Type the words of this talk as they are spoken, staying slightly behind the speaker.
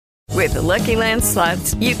With the Lucky Land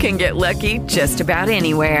Slots, you can get lucky just about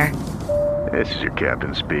anywhere. This is your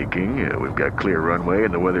captain speaking. We've got clear runway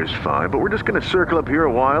and the weather's fine, but we're just going to circle up here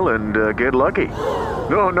a while and get lucky.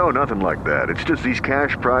 No, nothing like that. It's just these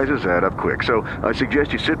cash prizes add up quick. So I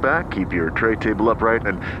suggest you sit back, keep your tray table upright,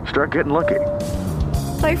 and start getting lucky.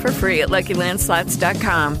 Play for free at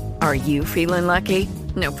LuckyLandSlots.com. Are you feeling lucky?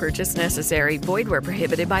 No purchase necessary. Void where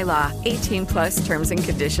prohibited by law. 18 plus terms and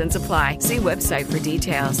conditions apply. See website for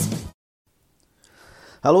details.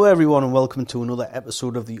 Hello everyone and welcome to another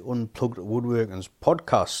episode of the Unplugged Woodworkers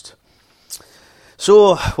podcast.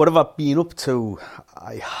 So, what have I been up to?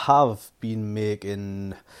 I have been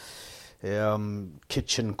making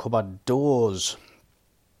kitchen cupboard doors.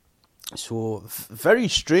 So, very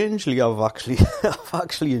strangely, I've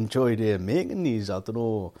actually enjoyed making these. I don't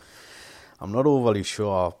know. I'm not overly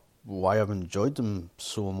sure why I've enjoyed them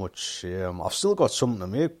so much. I've still got something to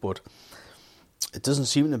make, but it doesn't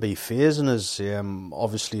seem to be phasing us.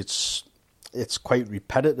 Obviously, it's quite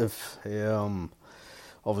repetitive.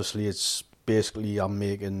 Obviously, it's basically I'm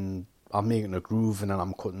making a groove and then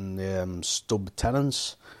I'm cutting stub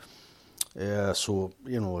tenons. So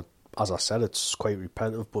you know, as I said, it's quite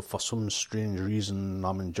repetitive, but for some strange reason,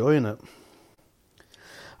 I'm enjoying it.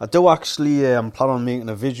 I do actually plan on making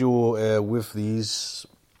a video with these,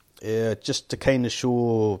 just to kind of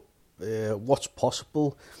show what's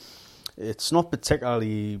possible. It's not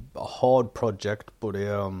particularly a hard project, but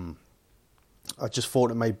I just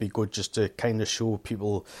thought it might be good just to kind of show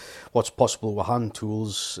people what's possible with hand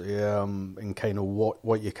tools, and kind of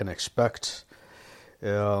what you can expect.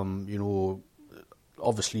 You know,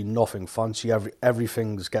 obviously nothing fancy.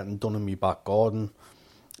 Everything's getting done in my back garden,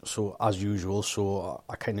 so as usual. So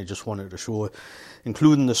I kind of just wanted to show it,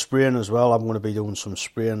 including the spraying as well. I'm going to be doing some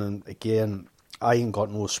spraying, and again, I ain't got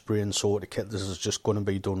no spraying sort of kit. This is just going to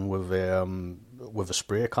be done with a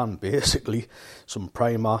spray can, basically, some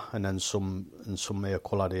primer and then some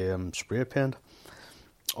coloured spray paint.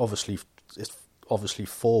 Obviously, it's obviously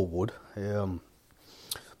for wood,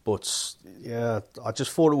 but yeah, I just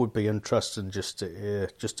thought it would be interesting just to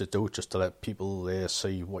do it, just to let people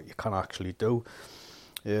see what you can actually do,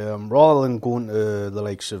 rather than going to the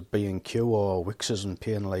likes of B&Q or Wickes and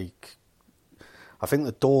paying like, I think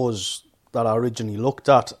the doors that I originally looked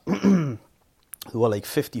at, they were like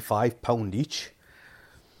 £55 each,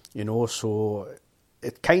 you know, so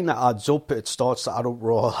it kind of adds up. It starts to add up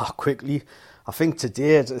rather quickly. I think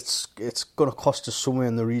today it's going to cost us somewhere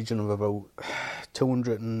in the region of about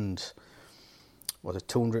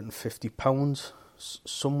 £250,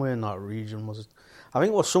 somewhere in that region, was it? I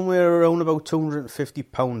think it was somewhere around about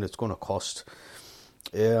 £250 it's going to cost.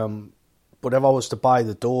 But if I was to buy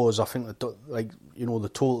the doors, I think the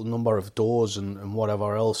total number of doors and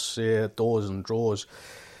whatever else, doors and drawers,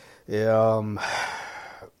 I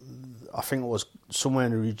think it was somewhere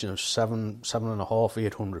in the region of £750,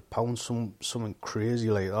 £800, something crazy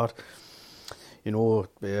like that. You know,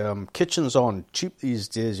 kitchens aren't cheap these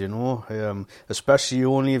days, you know, especially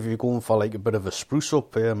only if you're going for like a bit of a spruce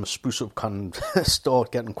up. A spruce up can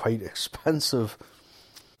start getting quite expensive.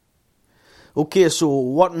 Okay, so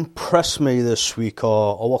what impressed me this week,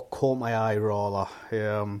 or what caught my eye rather?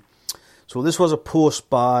 So this was a post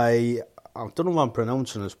by, I don't know if I'm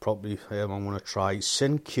pronouncing this properly, I'm going to try,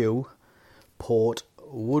 Sin-Q Port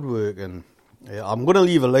Woodworking. I'm going to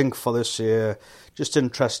leave a link for this, just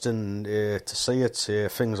interesting to see it.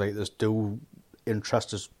 Things like this do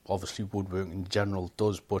interest us, obviously woodworking in general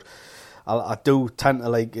does, but I do tend to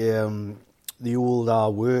like the older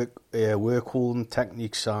work holding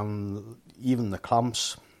techniques and even the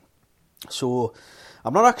clamps. So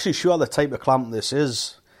I'm not actually sure the type of clamp this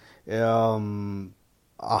is.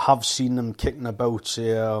 I have seen them kicking about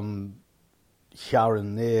here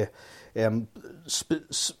and there.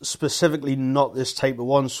 Specifically not this type of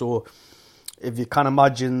one. So if you can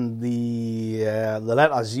imagine the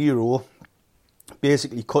letter 0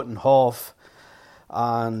 basically cut in half,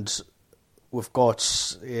 and we've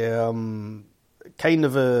got kind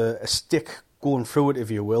of a stick going through it, if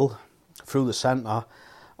you will, through the centre,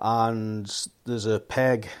 and there's a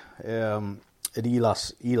peg at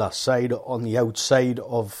either side on the outside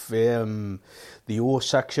of the O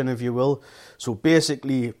section, if you will. So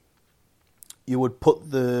basically, you would put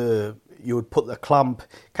the clamp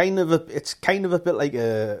it's kind of a bit like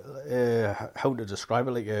a how to describe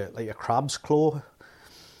it, like a crab's claw.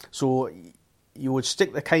 So you would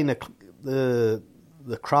stick the kind of the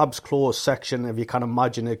crab's claw section, if you can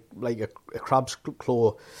imagine it like a crab's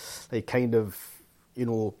claw, like kind of, you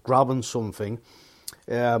know, grabbing something.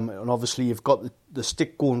 And obviously you've got the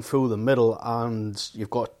stick going through the middle, and you've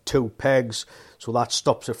got two pegs, so that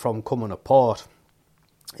stops it from coming apart.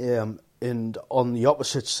 And on the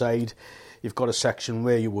opposite side, you've got a section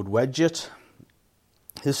where you would wedge it.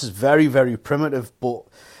 This is very, very primitive, but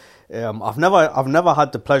I've never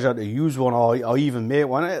had the pleasure to use one or even make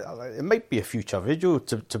one. It might be a future video,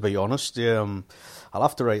 to be honest. I'll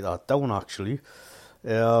have to write that down, actually.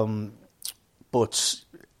 But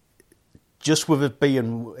just with it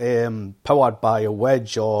being powered by a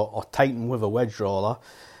wedge or tightened with a wedge roller,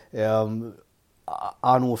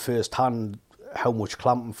 I know firsthand how much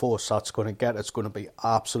clamping force that's going to get. It's going to be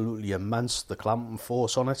absolutely immense, the clamping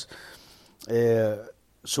force on it.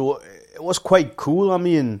 So it was quite cool. I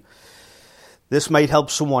mean, this might help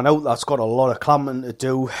someone out that's got a lot of clamping to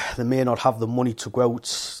do. They may not have the money to go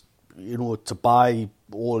out, to buy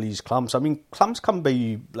all these clamps. I mean, clamps can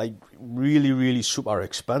be like really, really super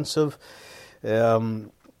expensive. I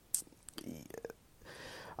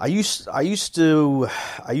used to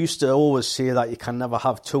always say that you can never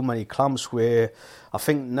have too many clamps. Where I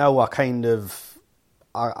think now I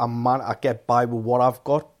get by with what I've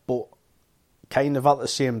got, but kind of at the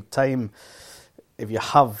same time, if you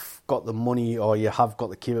have got the money or you have got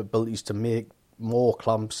the capabilities to make more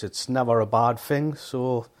clamps, it's never a bad thing.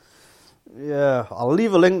 So yeah, I'll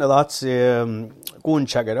leave a link to that. Go and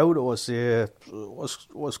check it out. It was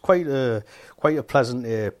quite a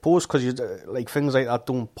pleasant post, because like things like that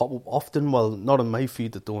don't pop up often. Well, not on my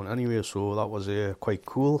feed, they don't anyway. So that was quite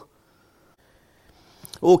cool.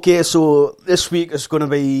 Okay, so this week is going to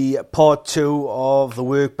be part 2 of the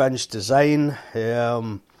Workbench design.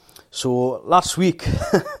 So last week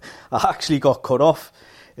I actually got cut off.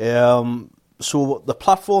 So the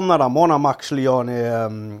platform that I'm on, I'm actually on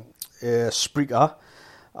Spreaker,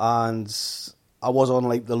 and I was on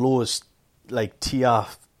like the lowest tier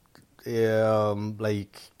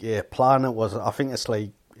plan. It was, I think it's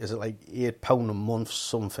like, is it like £8 a month,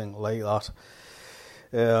 something like that.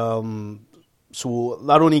 So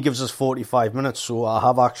that only gives us 45 minutes. So I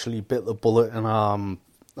have actually bit the bullet, and I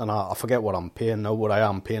forget what I'm paying now, but I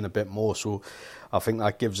am paying a bit more. So I think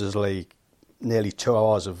that gives us like nearly 2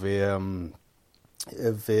 hours of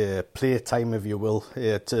play time, if you will,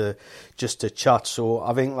 to chat. So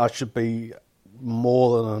I think that should be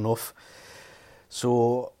more than enough.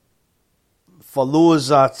 So for those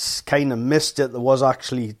that kind of missed it, there was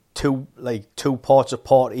actually two parts, a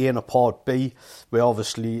part A and a part B, where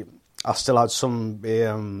obviously I still had some,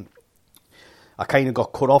 I kind of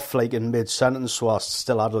got cut off like in mid-sentence, so I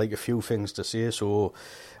still had like a few things to say. So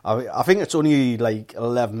I think it's only like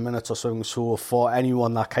 11 minutes or something, so for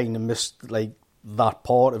anyone that kind of missed like that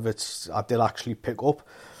part of it, I did actually pick up.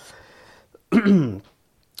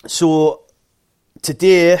 So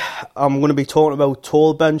today I'm going to be talking about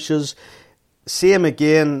tall benches. Same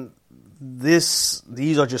again, these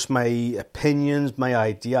are just my opinions, my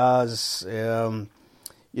ideas.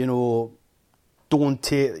 Don't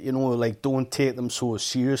take them so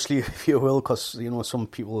seriously, if you will, because some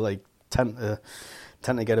people like tend to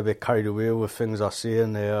get a bit carried away with things I say,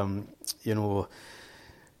 and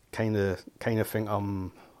kind of think I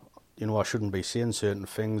shouldn't be saying certain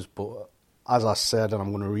things. But as I said, and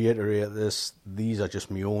I'm going to reiterate this, these are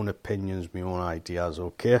just my own opinions, my own ideas.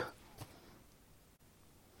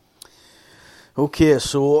 Okay,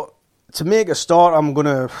 so to make a start, I'm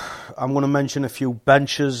gonna mention a few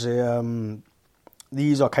benches.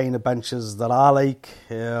 These are kind of benches that I like.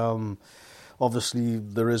 Obviously,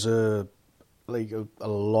 there is a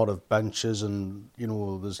lot of benches, and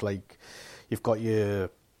there's like you've got your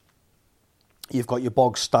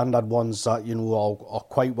bog standard ones that are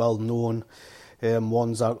quite well known,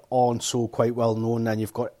 ones that aren't so quite well known, and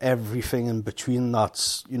you've got everything in between.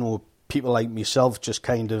 That's people like myself just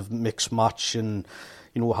kind of mix match and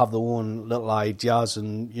have their own little ideas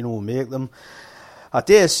and make them. I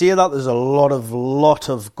dare say that there's a lot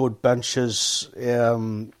of good benches,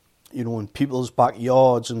 in people's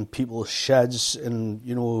backyards and people's sheds, and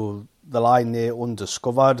the line there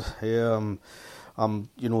undiscovered. There's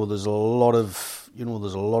a lot of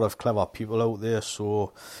clever people out there.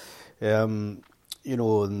 So, in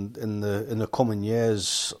the coming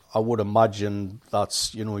years, I would imagine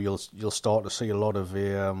that's you'll start to see a lot of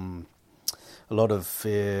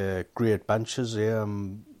great benches.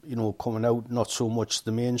 Coming out, not so much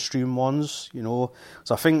the mainstream ones, So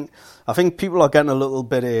I think people are getting a little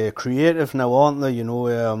bit creative now, aren't they?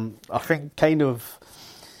 I think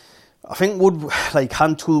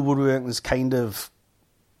hand tool woodworking is kind of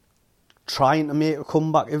trying to make a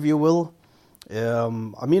comeback, if you will.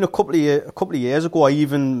 I mean, a couple of years ago, or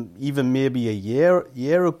even maybe a year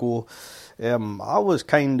ago, I was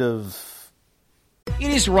kind of.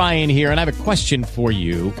 It is Ryan here, and I have a question for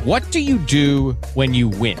you. What do you do when you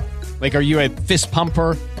win? Like, are you a fist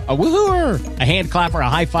pumper? A woohooer, a hand clapper, a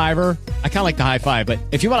high fiver. I kind of like the high five, but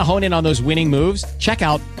if you want to hone in on those winning moves, check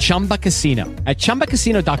out Chumba Casino. At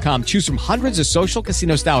ChumbaCasino.com, choose from hundreds of social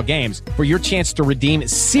casino style games for your chance to redeem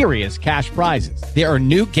serious cash prizes. There are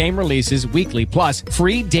new game releases weekly, plus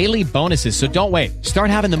free daily bonuses. So don't wait. Start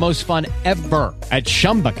having the most fun ever at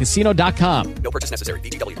ChumbaCasino.com. No purchase necessary.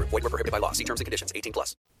 VGW Group. Void where prohibited by law. See terms and conditions. 18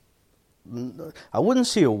 plus. I wouldn't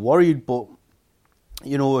say worried, but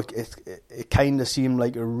you know, it kind of seemed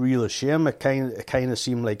like a real shame. It kind of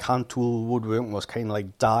seemed like hand tool woodworking was kind of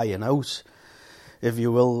like dying out, if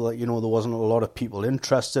you will. You know, there wasn't a lot of people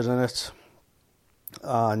interested in it,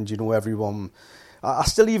 and you know, everyone. I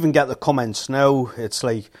still even get the comments now. It's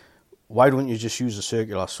like, why don't you just use a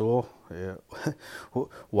circular saw? Yeah.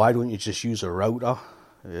 Why don't you just use a router?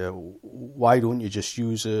 Yeah. Why don't you just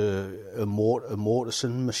use a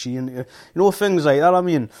mortising machine? You know, things like that. I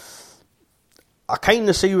mean, I kind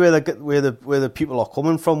of see where the people are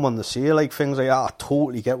coming from when they say like things like that. I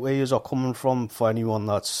totally get where you are coming from. For anyone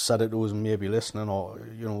that's said it to us and maybe listening, or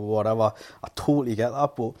you know, whatever, I totally get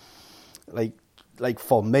that. But like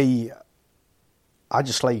for me, I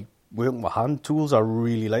just like working with hand tools. I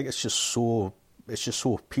really like. It's just so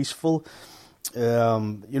peaceful. You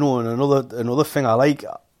know, and another thing I like,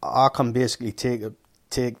 I can basically take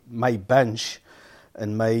my bench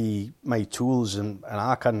and my tools and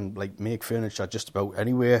I can like make furniture just about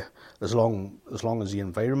anywhere as long as the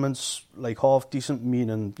environment's like half decent,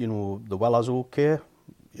 meaning, you know, the weather's okay,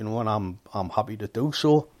 you know, and I'm happy to do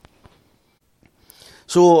so.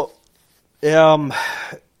 So some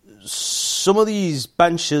of these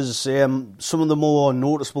benches, some of the more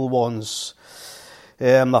noticeable ones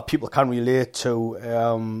that people can relate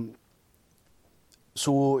to.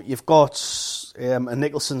 So you've got a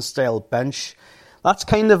Nicholson style bench. That's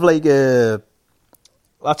kind of like a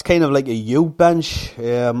U bench,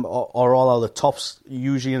 or rather the top's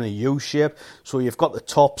usually in a U shape. So you've got the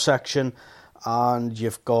top section, and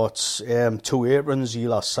you've got two aprons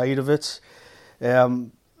either side of it.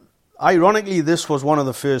 Ironically, this was one of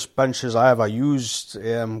the first benches I ever used,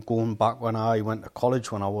 going back when I went to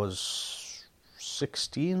college when I was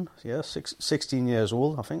 16. Yeah, 16 years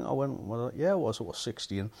old. I think I went. I was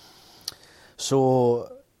 16. So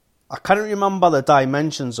I can't remember the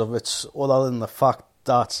dimensions of it, other than the fact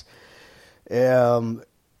that it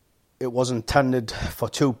was intended for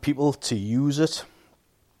two people to use it.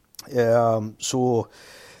 So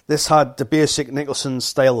this had the basic Nicholson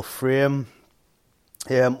style frame.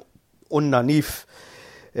 Underneath,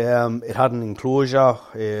 it had an enclosure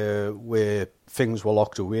where things were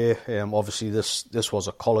locked away. Obviously, this was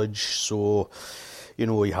a college, so you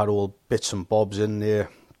know, you had all bits and bobs in there.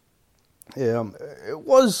 It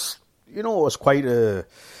was, you know, it was quite a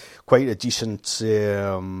decent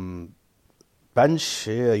bench.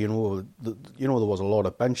 You know, there was a lot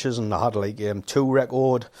of benches, and they had like two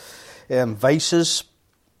record vices.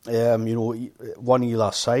 You know, one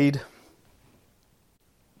either side,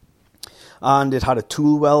 and it had a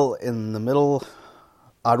tool well in the middle.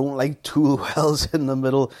 I don't like tool wells in the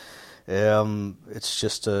middle. It's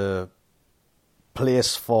just a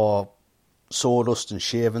place for sawdust and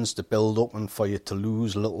shavings to build up and for you to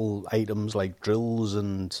lose little items like drills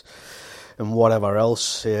and whatever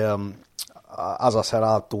else. As I said,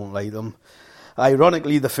 I don't like them.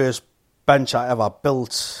 Ironically, the first bench I ever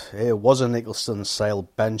built was a Nicholson style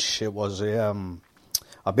bench. It was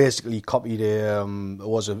I basically copied it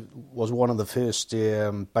was one of the first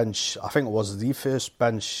bench. I think it was the first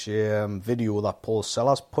bench video that Paul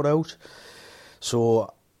Sellers put out.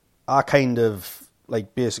 So I kind of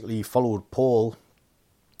like basically followed Paul.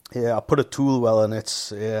 I put a tool well in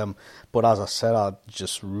it, but as I said, I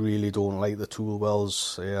just really don't like the tool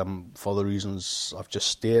wells for the reasons I've just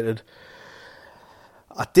stated.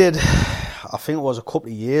 I think it was a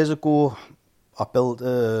couple of years ago, I built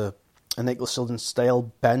a Nicholson style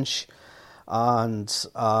bench, and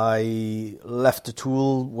I left the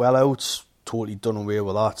tool well out, totally done away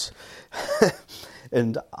with that.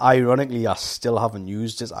 And ironically, I still haven't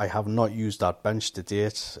used it. I have not used that bench to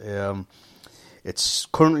date. It's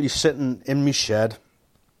currently sitting in my shed,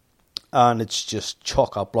 and it's just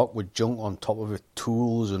chock-a-block with junk on top of it,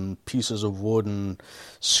 tools and pieces of wood and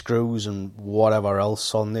screws and whatever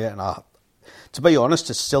else on there. And to be honest,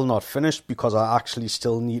 it's still not finished because I actually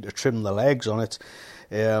still need to trim the legs on it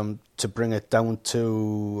to bring it down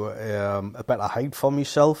to a better height for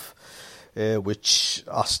myself. Which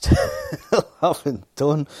I still haven't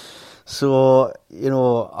done. So, you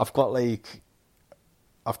know, I've got like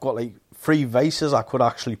 3 vices I could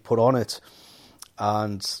actually put on it,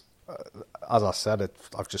 and as I said,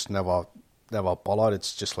 I've just never bothered.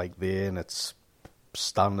 It's just like there, and it's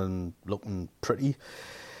standing looking pretty.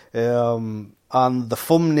 And the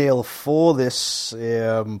thumbnail for this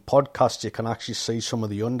podcast, you can actually see some of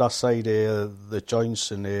the underside, the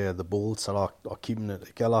joints and the bolts that are keeping it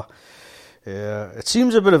together. It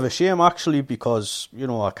seems a bit of a shame, actually, because,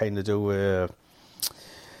 I kind of do... a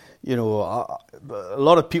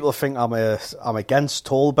lot of people think I'm against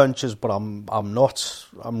tall benches, but I'm not.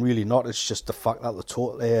 I'm really not. It's just the fact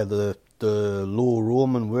that the low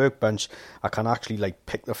Roman workbench, I can actually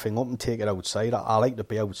pick the thing up and take it outside. I like to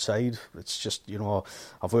be outside. It's just,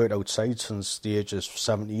 I've worked outside since the age of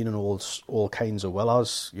 17 and all kinds of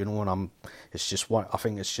wellers, and I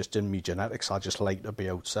think it's just in me genetics. I just like to be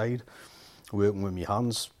outside, working with my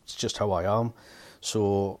hands. It's just how I am.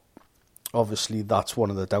 So obviously that's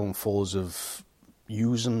one of the downfalls of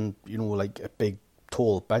using, a big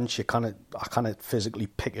tall bench. I can't physically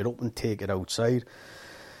pick it up and take it outside.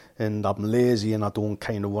 And I'm lazy and I don't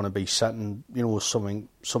kind of want to be setting, something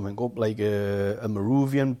up like a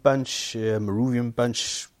Moravian bench. Moravian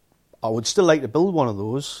bench, I would still like to build one of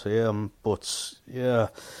those. But yeah.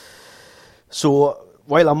 So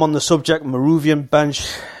while I'm on the subject, Moravian bench,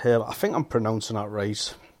 I think I'm pronouncing that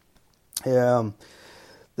right.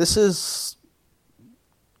 This is,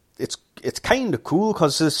 it's kind of cool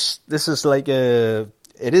because this is like it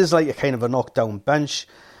is like a kind of a knockdown bench,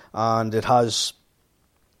 and it has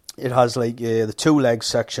the two leg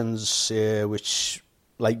sections, which,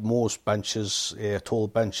 like most benches, tall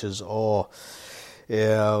benches, are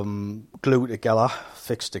glued together,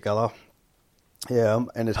 fixed together.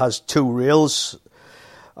 And it has two rails,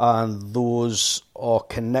 and those are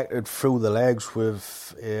connected through the legs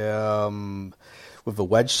with the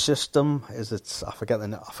wedge system. I forget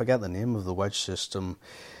the name of the wedge system,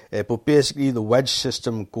 but basically the wedge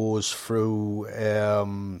system goes through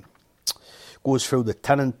the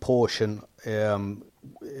tenant portion,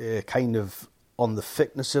 kind of on the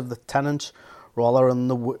thickness of the tenant, rather than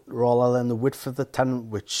the width of the tenant,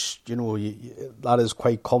 which that is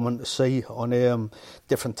quite common to see on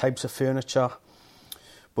different types of furniture.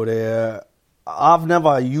 But I've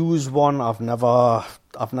never used one. I've never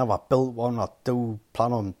built one. I do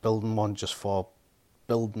plan on building one just for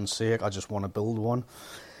building's sake. I just want to build one.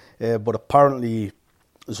 But apparently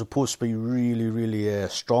it's supposed to be really, really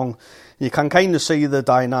strong. You can kind of see the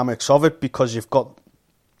dynamics of it because you've got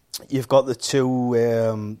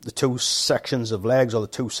the two sections of legs, or the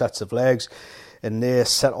two sets of legs, and they're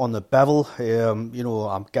set on the bevel.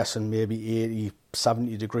 I'm guessing maybe 80,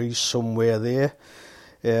 70 degrees, somewhere there.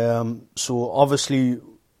 So obviously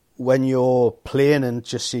when you're planing,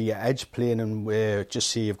 just see your edge planing, where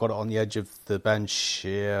just see you've got it on the edge of the bench,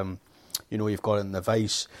 you've got it in the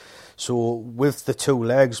vise. So with the two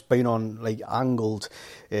legs being on angled,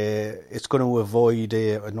 it's going to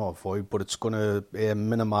but it's going to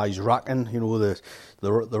minimise racking.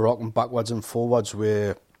 The rocking backwards and forwards.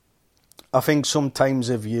 Where I think sometimes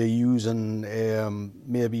if you're using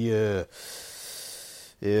maybe a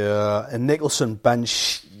Nicholson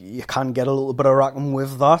bench, you can get a little bit of racking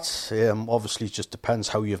with that. Obviously, it just depends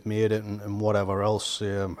how you've made it and whatever else,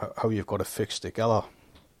 how you've got it fixed together.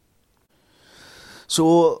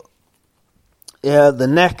 So, the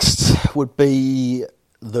next would be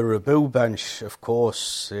the Rabu bench, of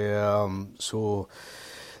course. So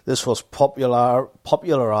this was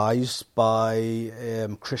popularised by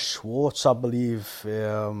Chris Schwartz, I believe.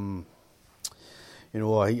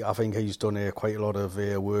 I think he's done quite a lot of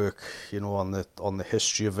work, on the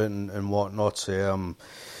history of it and whatnot.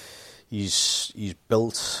 He's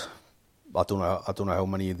built. I don't know how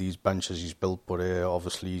many of these benches he's built, but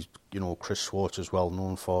obviously, Chris Schwartz is well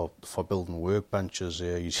known for building workbenches.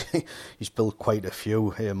 He's built quite a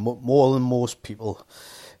few, more than most people,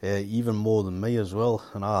 even more than me as well.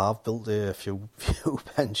 And I have built a few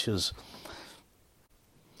benches.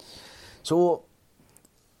 So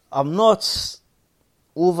I'm not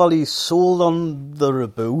overly sold on the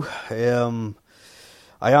Rabu.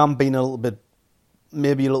 I am being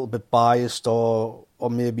maybe a little bit biased, or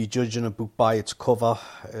maybe judging a book by its cover.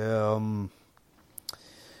 I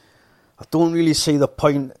don't really see the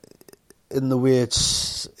point in the way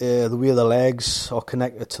the legs are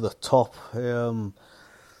connected to the top.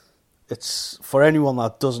 It's for anyone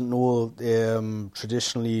that doesn't know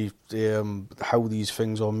traditionally how these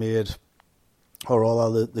things are made, or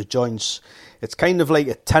rather the joints. It's kind of like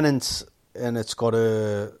a tenant, and it's got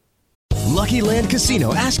a... Lucky Land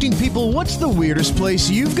Casino, asking people, what's the weirdest place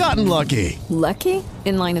you've gotten lucky? Lucky?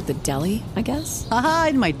 In line at the deli, I guess? Aha,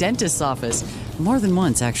 in my dentist's office. More than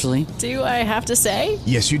once, actually. Do I have to say?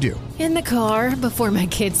 Yes, you do. In the car before my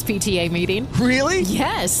kids' PTA meeting. Really?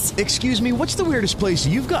 Yes. Excuse me, what's the weirdest place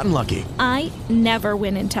you've gotten lucky? I never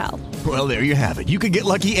win and tell. Well, there you have it. You can get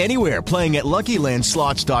lucky anywhere, playing at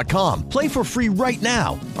LuckyLandSlots.com. Play for free right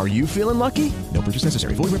now. Are you feeling lucky? No purchase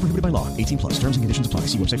necessary. Void where prohibited by law. 18+. Terms and conditions apply.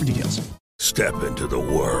 See website for details. Step into the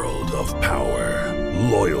world of power,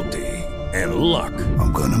 loyalty, and luck.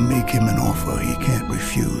 I'm gonna make him an offer he can't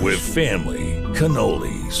refuse. With family,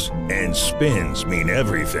 cannolis, and spins mean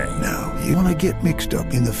everything. Now, you wanna get mixed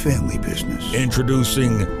up in the family business.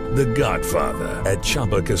 Introducing The Godfather at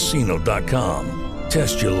ChumbaCasino.com.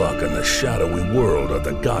 Test your luck in the shadowy world of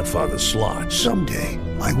The Godfather slot. Someday,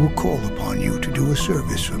 I will call upon you to do a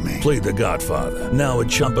service for me. Play The Godfather, now at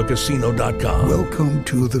ChumbaCasino.com. Welcome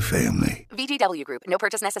to the family. VGW Group. No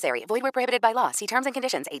purchase necessary. Void where prohibited by law. See terms and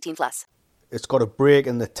conditions. 18+. It's got a break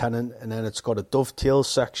in the tenant, and then it's got a dovetail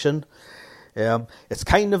section. It's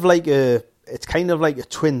kind of like a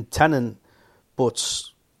twin tenant, but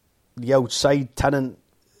the outside tenant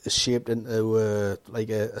is shaped into like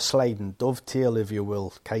a sliding dovetail, if you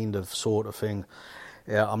will, kind of sort of thing.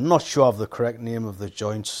 I'm not sure of the correct name of the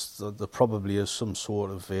joints. There probably is some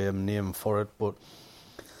sort of name for it, but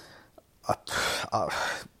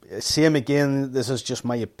same again, this is just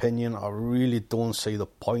my opinion. I really don't see the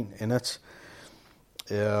point in it.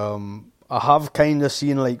 I have kind of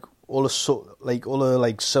seen like other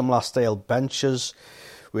similar style benches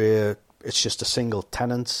where it's just a single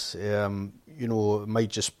tenant. It might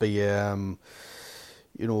just be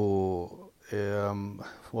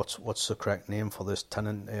what's the correct name for this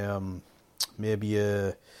tenant? Maybe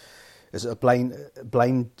is it a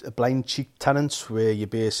blind cheek tenant where you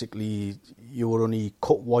would only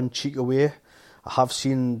cut one cheek away. I have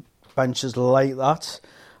seen benches like that,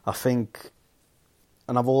 I think,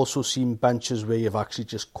 and I've also seen benches where you've actually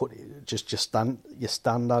just cut your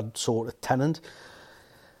standard sort of tenant.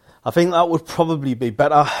 I think that would probably be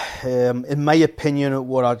better. In my opinion, it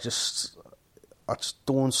would. I just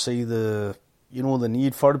don't see the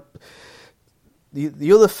need for it.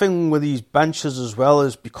 The other thing with these benches as well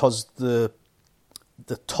is because the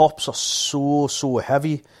tops are so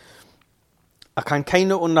heavy. I can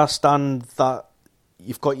kind of understand that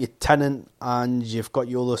you've got your tenant and you've got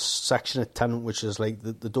your other section of tenant, which is like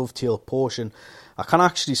the dovetail portion. I can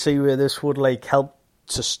actually see where this would like help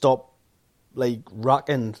to stop like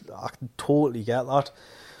racking. I can totally get that,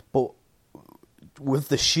 but with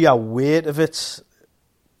the sheer weight of it,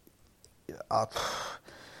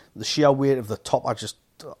 the sheer weight of the top, I just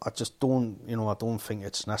don't, I don't think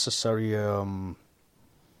it's necessary.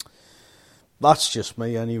 That's just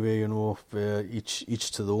me anyway,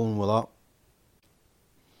 each to their own with that.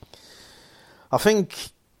 I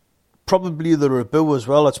think probably the Rebu as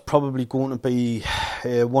well, it's probably going to be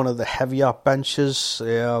one of the heavier benches.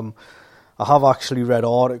 I have actually read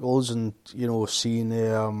articles and,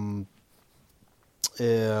 seen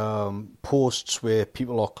posts where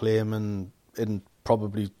people are claiming, and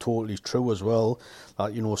probably totally true as well,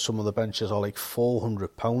 that some of the benches are like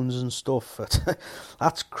 £400 and stuff.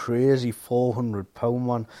 That's crazy, £400,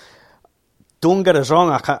 man. Don't get us wrong,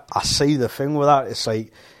 I see the thing with that. It's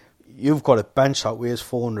like, you've got a bench that weighs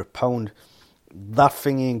 £400. That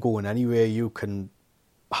thing ain't going anywhere. You can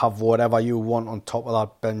have whatever you want on top of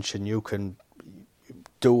that bench, and you can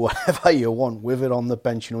do whatever you want with it on the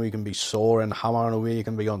bench. You can be soaring, hammering away, you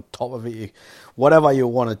can be on top of it, whatever you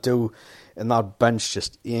want to do, and that bench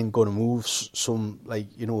just ain't going to move.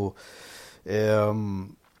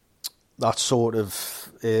 That sort of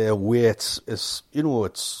weight is,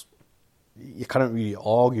 it's, you can't really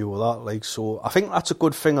argue with that. So I think that's a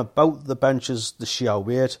good thing about the bench, is the sheer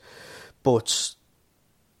weight. But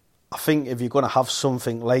I think if you're going to have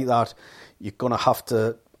something like that, you're going to have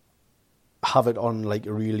it on like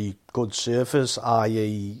a really good surface,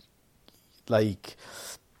 i.e. like,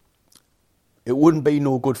 it wouldn't be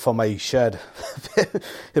no good for my shed.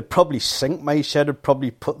 It'd probably sink my shed. It'd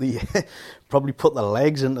probably put the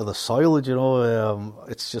legs into the soil.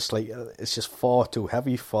 It's just far too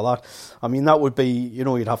heavy for that. I mean, that would be,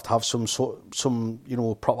 you'd have to have some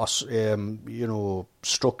proper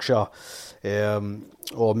structure,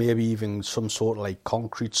 or maybe even some sort of like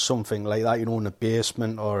concrete, something like that, in a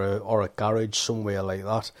basement or a garage somewhere like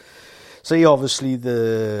that. So yeah, obviously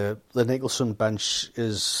the Nicholson bench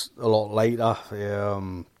is a lot lighter,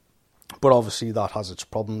 but obviously that has its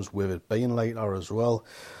problems with it being lighter as well.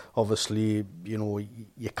 Obviously,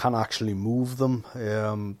 you can actually move them,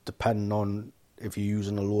 depending on if you're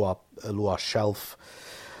using a lower shelf,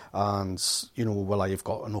 and whether you've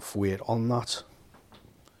got enough weight on that.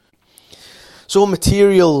 So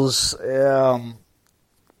materials,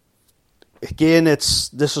 again,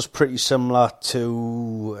 this is pretty similar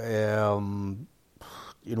to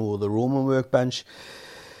the Roman workbench.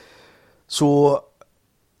 So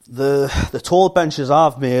the tall benches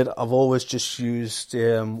I've made, I've always just used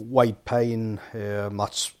white pine.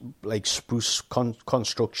 That's like spruce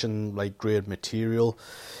construction, like grade material.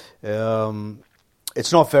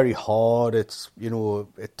 It's not very hard. It's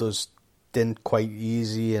it does dent quite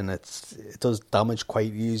easy, and it does damage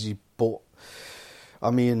quite easy. But I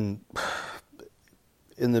mean,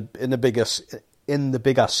 in the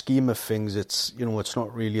bigger scheme of things, it's it's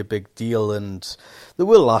not really a big deal, and they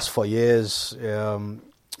will last for years.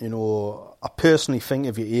 I personally think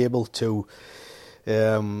if you're able to,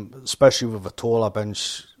 especially with a taller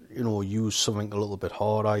bench, use something a little bit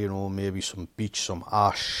harder, maybe some beech, some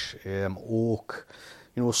ash, oak,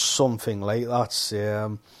 something like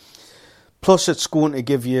that. Plus, it's going to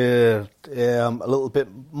give you a little bit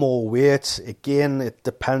more weight. Again, it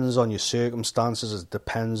depends on your circumstances. It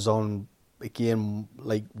depends on, again,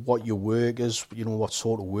 like what your work is, what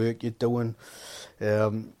sort of work you're doing.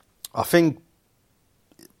 I think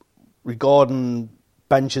regarding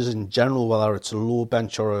benches in general, whether it's a low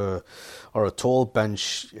bench or a tall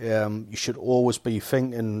bench, you should always be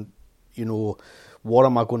thinking, what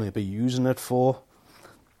am I going to be using it for?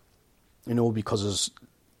 Because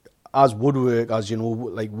as woodwork,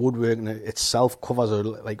 like woodworking itself covers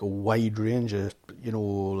a wide range of,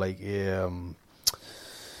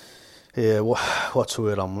 what's the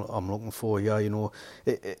word I'm looking for? Yeah,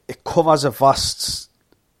 it covers a vast.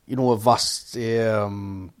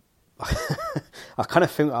 I kind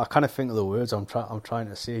of think of the words I'm trying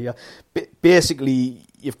to say here. Basically,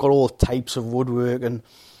 you've got all types of woodworking.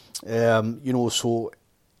 So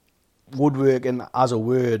woodworking as a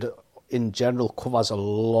word in general covers a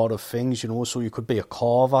lot of things. So you could be a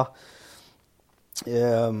carver.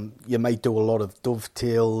 You might do a lot of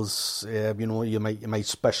dovetails. You might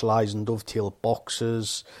specialise in dovetail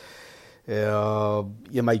boxes.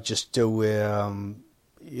 You might just do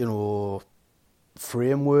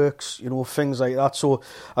frameworks, things like that. So,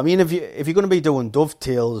 I mean, if you're going to be doing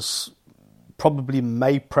dovetails, probably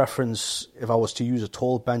my preference, if I was to use a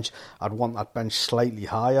tall bench, I'd want that bench slightly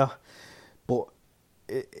higher. But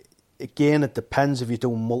again, it depends. If you're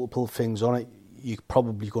doing multiple things on it, you're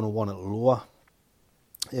probably going to want it lower.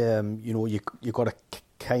 You got to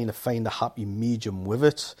kind of find a happy medium with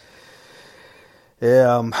it.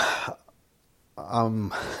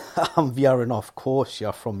 I'm veering off course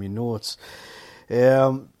here from your notes.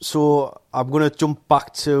 So I'm going to jump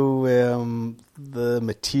back to the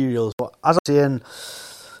materials. As I'm saying,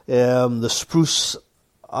 the spruce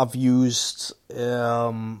I've used.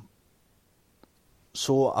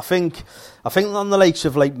 So I think on the likes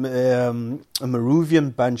of like a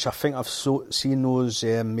Maruvian bench, I think I've seen those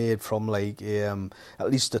made from like at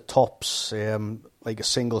least the tops, like a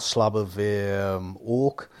single slab of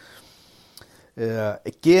oak.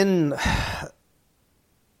 Again,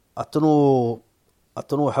 I don't know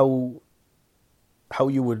how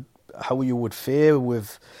you would fare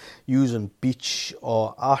with using beech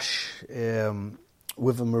or ash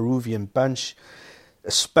with a Maruvian bench,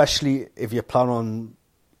 especially if you plan on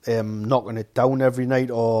knocking it down every night,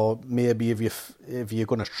 or maybe if you're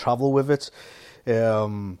going to travel with it.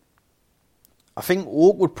 I think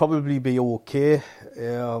oak would probably be okay.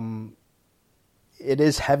 It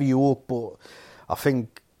is heavy oak, but I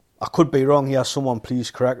think, I could be wrong here, someone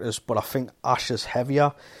please correct us, but I think ash is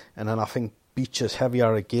heavier, and then I think beech is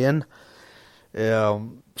heavier again.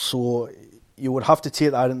 So you would have to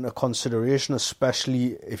take that into consideration,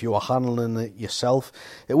 especially if you were handling it yourself.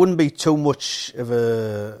 It wouldn't be too much of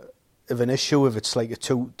an issue if it's like a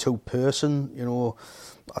two person.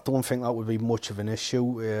 I don't think that would be much of an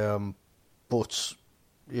issue. But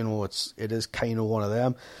it is kind of one of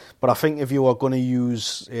them. But I think if you are going to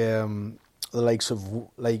use the likes of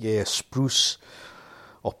like a spruce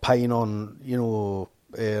or pine on,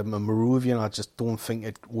 a Maruvian, I just don't think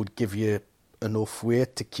it would give you enough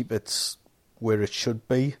weight to keep it where it should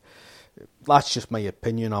be. That's just my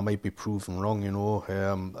opinion. I might be proven wrong,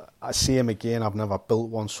 I say them again, I've never built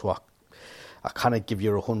one, so I can't give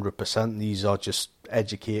you 100%. These are just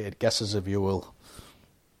educated guesses, if you will.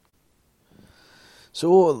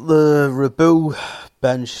 So the Rabu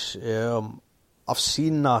bench, I've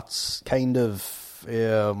seen that kind of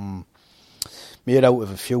made out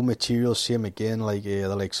of a few materials, same again, like the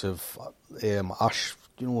likes of ash,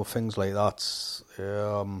 things like that.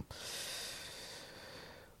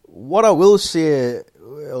 What I will say,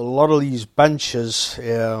 a lot of these benches,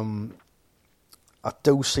 I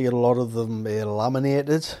do see a lot of them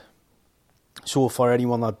laminated. So for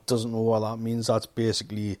anyone that doesn't know what that means, that's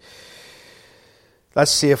basically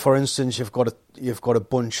let's say, for instance, you've got a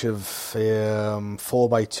bunch of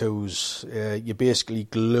 4x2s. You basically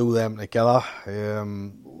glue them together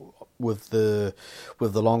with the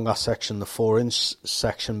longer section, the 4-inch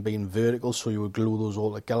section being vertical. So you would glue those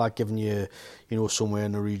all together, giving you somewhere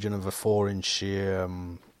in the region of a 4-inch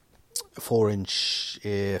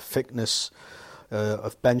thickness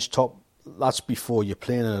of bench top. That's before you're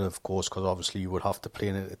planing it, of course, because obviously you would have to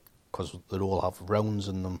plane it because they all have rounds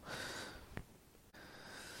in them.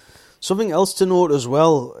 Something else to note as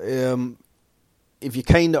well, if you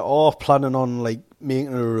kind of are planning on like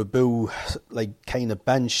making a Raboo like kind of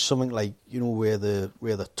bench, something like where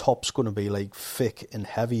the top's going to be like thick and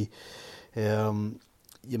heavy, you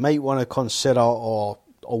might want to consider or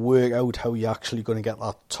work out how you're actually going to get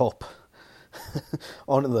that top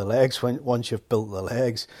onto the legs once you've built the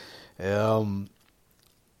legs.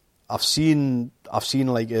 I've seen a few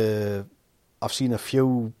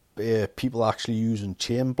people actually using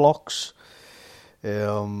chain blocks.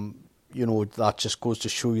 That just goes to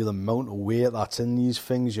show you the amount of weight that's in these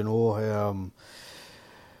things. I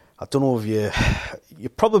don't know if you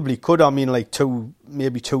probably could. I mean, like two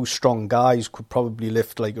strong guys could probably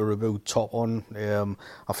lift like a Raboo top on.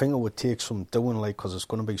 I think it would take some doing, like, because there's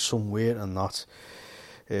going to be some weight in that.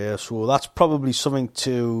 So that's probably something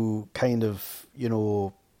to kind of,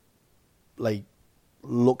 like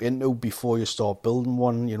look into before you start building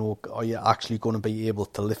one. Are you actually going to be able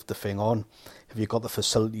to lift the thing on? Have you got the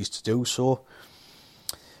facilities to do so?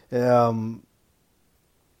 The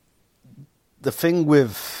thing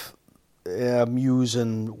with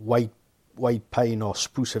using white pine or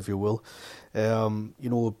spruce, if you will,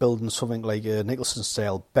 building something like a Nicholson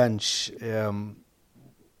style bench.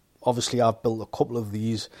 Obviously, I've built a couple of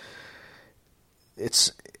these.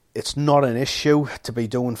 It's not an issue to be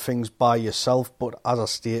doing things by yourself, but as I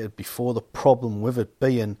stated before, the problem with it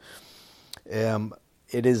being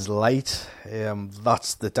it is light.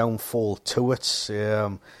 That's the downfall to it.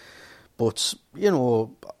 But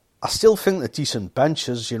I still think they're decent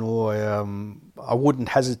benches. I wouldn't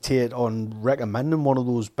hesitate on recommending one of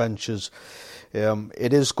those benches.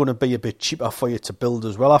 It is going to be a bit cheaper for you to build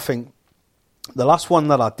as well. I think the last one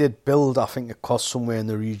that I did build, I think it cost somewhere in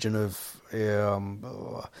the region of, I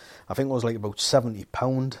think it was like about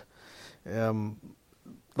 £70.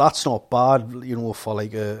 That's not bad, for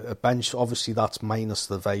like a bench. Obviously, that's minus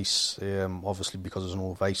the vase, obviously because there's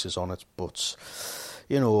no vases on it. But,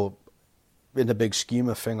 in the big scheme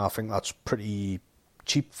of things, I think that's pretty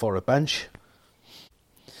cheap for a bench.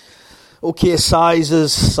 Okay,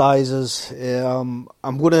 sizes. I'm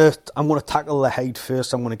gonna tackle the height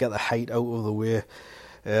first. I'm gonna get the height out of the way.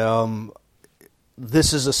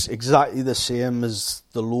 This is exactly the same as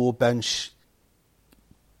the low bench.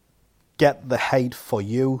 Get the height for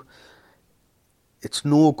you. It's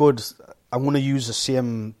no good. I'm gonna use the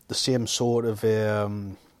same sort of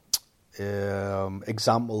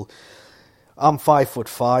example. I'm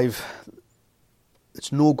 5'5".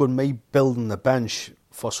 It's no good me building the bench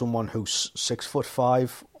for someone who's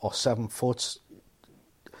 6'5" or 7 foot.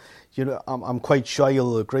 I'm quite sure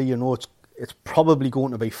you'll agree. It's probably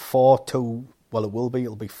going to be far too. Well, it will be.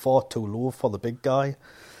 It'll be far too low for the big guy.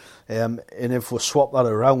 And if we swap that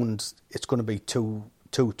around, it's going to be too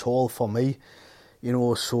tall for me.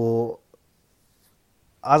 So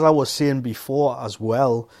as I was saying before as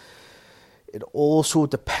well, it also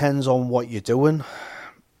depends on what you're doing.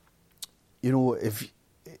 If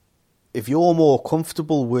you're more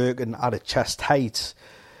comfortable working at a chest height,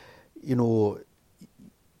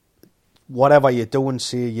 whatever you're doing,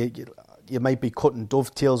 say you might be cutting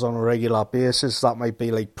dovetails on a regular basis. That might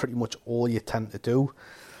be like pretty much all you tend to do.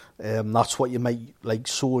 That's what you might like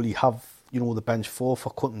solely have, the bench for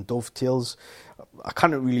cutting dovetails. I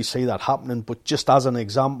can't really see that happening, but just as an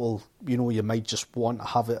example, you might just want to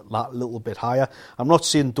have it that little bit higher. I'm not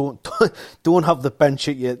saying don't have the bench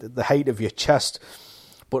at the height of your chest,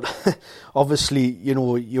 but obviously,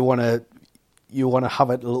 you want to have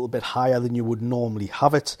it a little bit higher than you would normally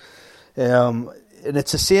have it. And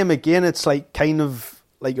it's the same again. It's like kind of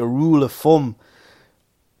like a rule of thumb.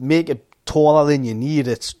 Make it taller than you need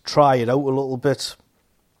it. Try it out a little bit,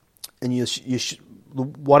 and you should,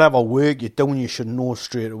 whatever work you're doing, you should know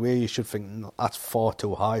straight away. You should think, no, that's far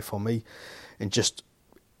too high for me, and just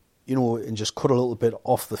cut a little bit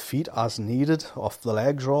off the feet as needed, off the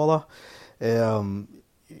legs rather.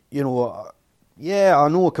 Yeah, I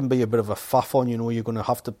know it can be a bit of a faff on. You're going to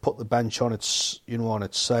have to put the bench on its, on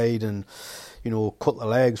its side and, cut the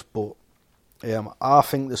legs. But I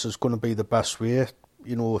think this is going to be the best way,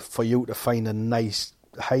 for you to find a nice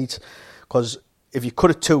height. Because if you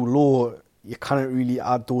cut it too low, you can't really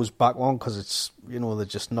add those back on because it's, they're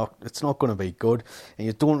just not, it's not going to be good, and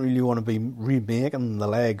you don't really want to be remaking the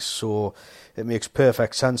legs, so it makes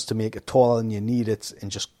perfect sense to make it taller than you need it and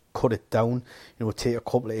just cut it down, take a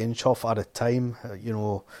couple of inch off at a time,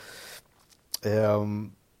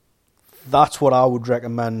 that's what I would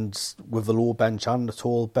recommend with the low bench and the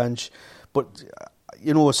tall bench. But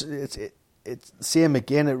it's same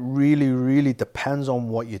again. It really depends on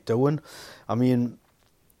what you're doing. I mean,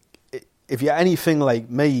 if you're anything like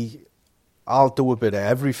me, I'll do a bit of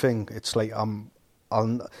everything. It's like I'll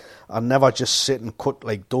never just sit and cut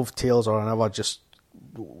like dovetails, or I never just,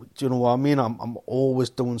 do you know what I mean? I'm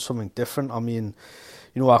always doing something different. I mean,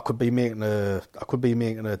 I could be making a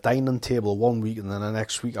dining table one week, and then the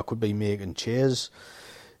next week I could be making chairs,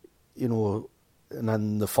 and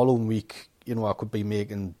then the following week, I could be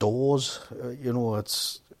making doors.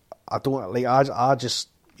 I don't like, I just,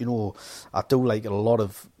 I do like a lot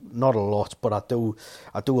of, not a lot, but I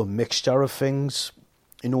do a mixture of things,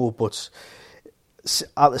 but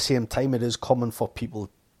at the same time, it is common for people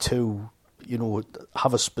to,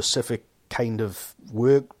 have a specific kind of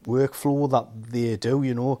workflow that they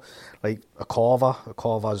do, like a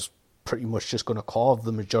carver's pretty much just going to carve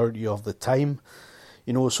the majority of the time,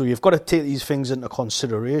 so you've got to take these things into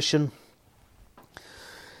consideration.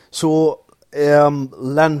 So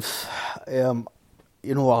length,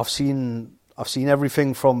 I've seen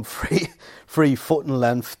everything from 3 foot in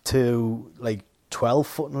length to like 12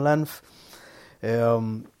 foot in length.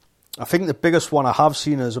 I think the biggest one I have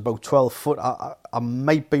seen is about 12 foot. I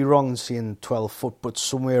might be wrong in saying 12 foot, but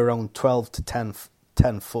somewhere around 12 to 10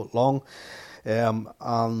 foot long. And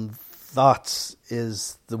that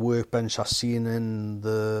is the workbench I've seen in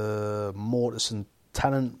the Mortise and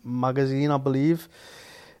Tennant magazine, I believe.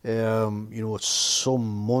 It's some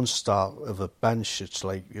monster of a bench. It's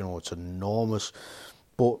like, it's enormous.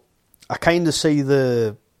 But I kind of see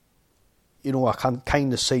I can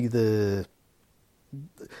kind of see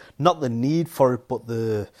not the need for it, but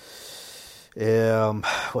the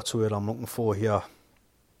what's the word I'm looking for here?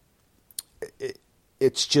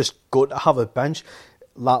 It's just good to have a bench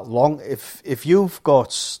that long. If you've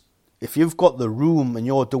got the room and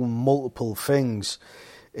you're doing multiple things,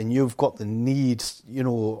 and you've got the need,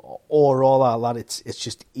 or all that, it's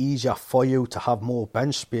just easier for you to have more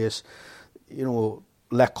bench space.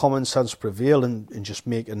 Let common sense prevail and just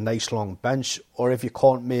make a nice long bench. Or if you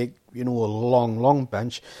can't make, a long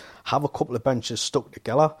bench, have a couple of benches stuck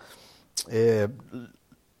together.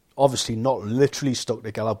 Obviously not literally stuck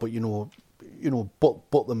together, but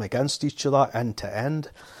butt them against each other end to end.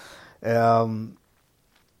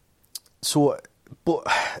 But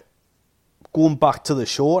going back to the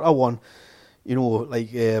shorter one,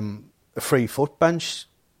 like a 3 foot bench,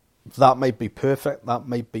 that might be perfect. That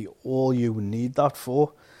might be all you need that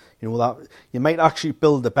for. That you might actually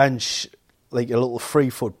build a bench, like a little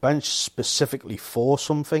 3 foot bench specifically for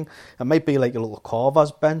something. It might be like a little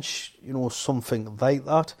carver's bench, something like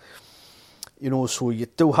that. So you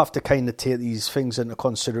do have to kind of take these things into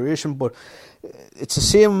consideration. But it's the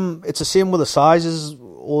same. It's the same with the sizes.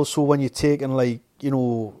 Also, when you're taking like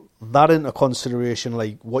that into consideration,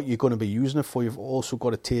 like what you're going to be using it for, you've also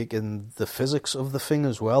got to take in the physics of the thing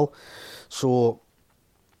as well. So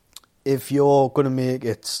if you're going to make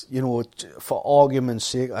it, for argument's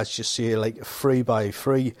sake, let's just say like a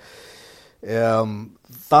 3x3,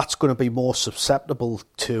 that's going to be more susceptible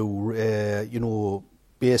to,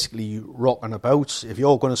 basically rocking about. If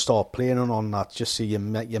you're going to start planing on that, just say you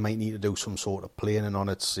might need to do some sort of planing on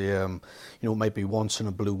it. It might be once in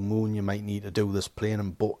a blue moon you might need to do this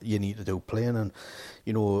planing, but you need to do planing.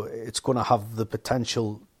 It's going to have the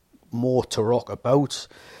potential more to rock about.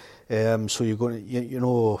 So you're going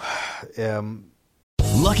to,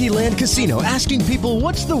 Lucky Land Casino, asking people,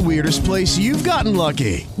 what's the weirdest place you've gotten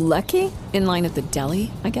lucky? Lucky? In line at the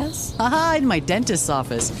deli, I guess? Aha, in my dentist's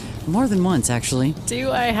office. More than once, actually.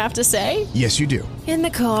 Do I have to say? Yes, you do. In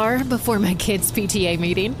the car before my kids' PTA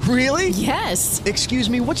meeting. Really? Yes.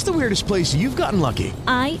 Excuse me, what's the weirdest place you've gotten lucky?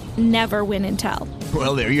 I never win and tell.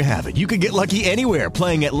 Well, there you have it. You can get lucky anywhere,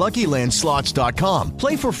 playing at LuckyLandSlots.com.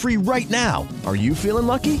 Play for free right now. Are you feeling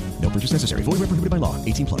lucky? No purchase necessary. Void where prohibited by law.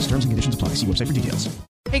 18+. Terms and conditions apply. See website for details.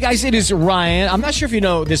 Hey guys, it is Ryan. I'm not sure if you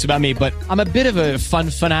know this about me, but I'm a bit of a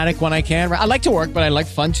fun fanatic when I can. I like to work, but I like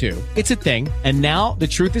fun too. It's a thing. And now the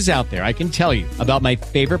truth is out there. I can tell you about my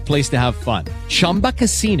favorite place to have fun. Chumba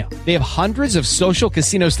Casino. They have hundreds of social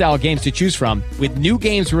casino style games to choose from with new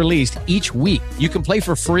games released each week. You can play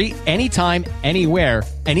for free anytime, anywhere.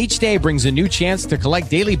 And each day brings a new chance to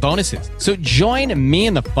collect daily bonuses. So join me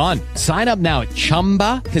in the fun. Sign up now at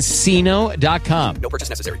ChumbaCasino.com. No purchase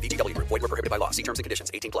necessary. VGW Group. Void where prohibited by law. See terms and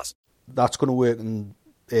conditions. 18+. that's going to work in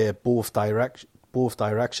both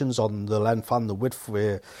directions on the length and the width,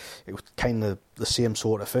 where it's kind of the same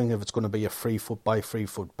sort of thing if it's going to be a 3 foot by 3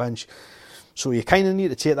 foot bench. So you kind of need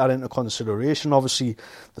to take that into consideration. Obviously,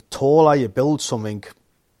 the taller you build something,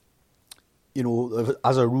 you know,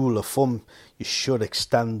 as a rule of thumb, you should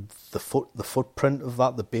extend the footprint of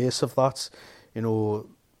that, the base of that. You know,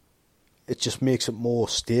 it just makes it more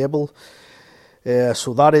stable.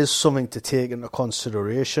 So that is something to take into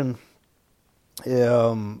consideration.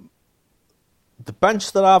 The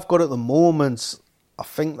bench that I've got at the moment, I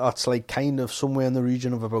think that's like kind of somewhere in the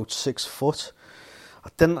region of about 6 foot. I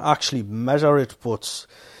didn't actually measure it, but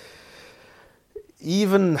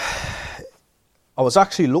even I was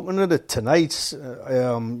actually looking at it tonight.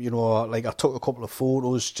 You know, like I took a couple of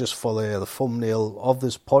photos just for the thumbnail of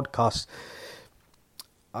this podcast,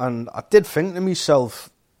 and I did think to myself,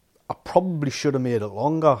 I probably should have made it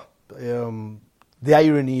longer. The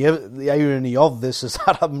irony of this is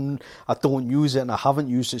that I don't use it, and I haven't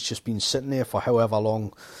used it. It's just been sitting there for however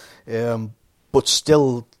long. But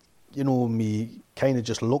still, you know, me kind of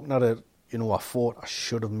just looking at it, you know, I thought I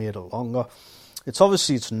should have made it longer.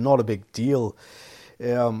 It's not a big deal.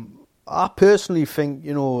 I personally think,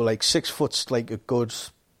 you know, like 6 foot's like a good,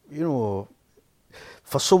 you know,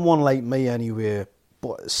 for someone like me anyway.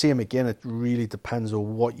 But same again, it really depends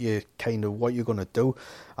on what you're going to do.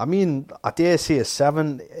 I mean, I dare say a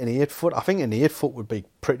 7 and 8 foot. I think an 8 foot would be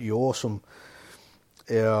pretty awesome.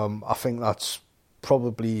 I think that's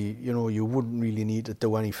probably, you know, you wouldn't really need to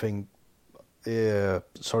do anything. You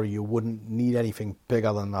wouldn't need anything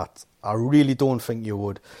bigger than that. I really don't think you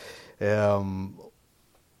would. There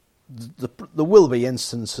will be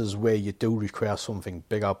instances where you do require something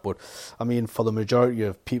bigger, but I mean, for the majority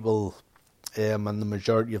of people and the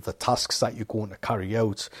majority of the tasks that you're going to carry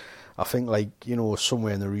out, I think, like, you know,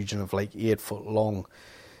 somewhere in the region of like 8 foot long,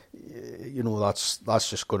 you know, that's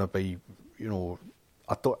just going to be, you know,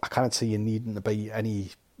 I can't see you needing to be any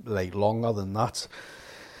like longer than that.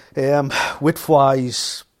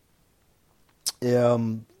 Width-wise,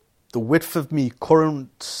 the width of my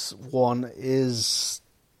current one is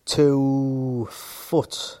 2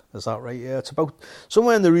 foot. Is that right? Yeah, it's about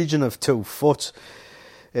somewhere in the region of 2 foot.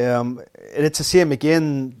 And it's the same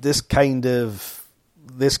again. This can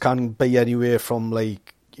be anywhere from,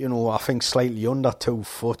 like, you know, I think slightly under 2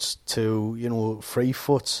 foot to, you know, 3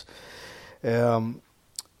 foot.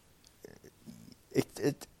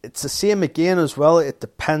 It's the same again as well. It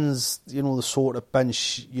depends, you know, the sort of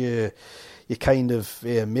bench you're kind of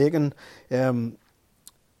making.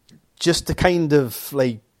 Just to kind of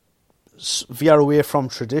like veer away from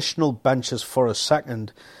traditional benches for a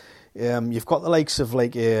second, you've got the likes of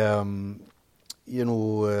like you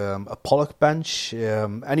know, a Pollock bench.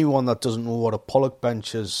 Anyone that doesn't know what a Pollock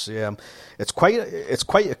bench is, it's quite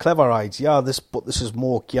a clever idea. But this is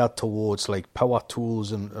more geared towards like power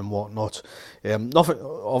tools and whatnot.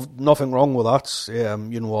 Nothing wrong with that.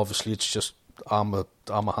 You know, obviously it's just I'm a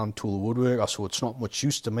hand tool woodworker, so it's not much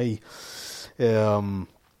use to me. But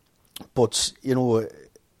you know,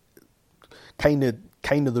 kind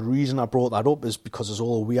of the reason I brought that up is because it's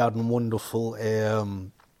all weird and wonderful.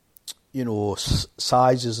 You know,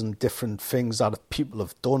 sizes and different things that people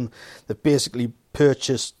have done. They've basically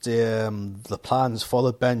purchased the plans for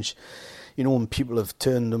the bench, you know, and people have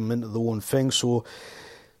turned them into their own thing. So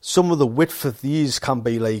some of the width of these can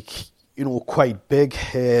be, like, you know, quite big.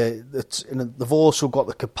 They've also got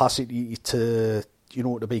the capacity to, you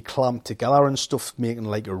know, to be clamped together and stuff, making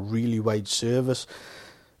like a really wide surface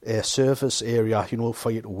area, you know,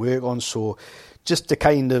 for you to work on. So just to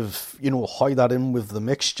kind of, you know, hide that in with the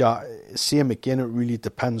mixture, same again, it really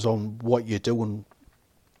depends on what you're doing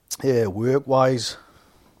work-wise.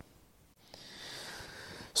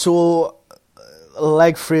 So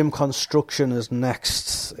leg frame construction is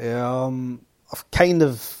next. I've kind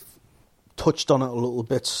of touched on it a little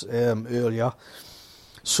bit earlier.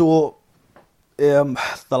 So the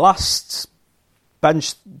last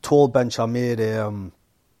tall bench I made,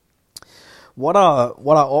 what I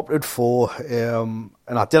opted for, and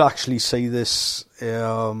I did actually see this.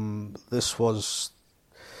 This was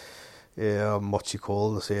the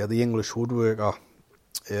English Woodworker.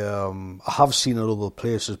 I have seen it other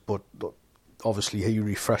places, but obviously he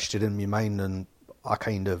refreshed it in my mind, and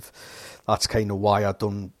that's kind of why I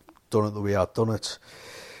done it the way I done it.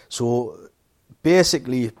 So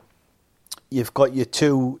basically, you've got your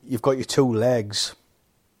two legs,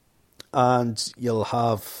 and you'll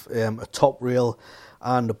have a top rail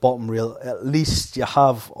and a bottom rail. At least you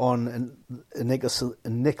have on a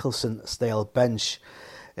Nicholson style bench,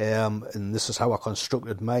 and this is how I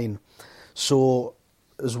constructed mine. So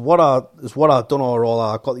is what I've done overall.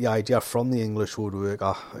 I got the idea from the English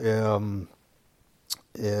woodworker,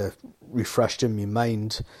 refreshed in my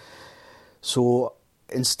mind. So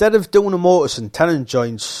instead of doing a mortise and tenon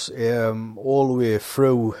joints all the way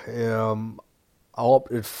through, I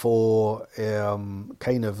opted for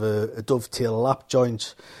kind of a dovetail lap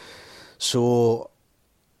joint. So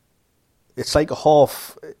it's like a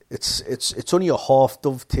half. It's only a half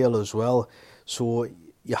dovetail as well. So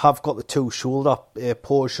you have got the two shoulder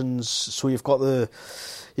portions. So you've got the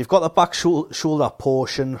back shoulder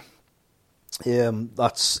portion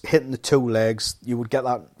that's hitting the two legs. You would get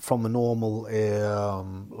that from a normal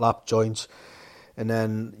lap joint, and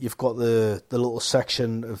then you've got the little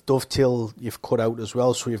section of dovetail you've cut out as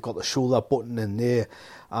well. So you've got the shoulder button in there,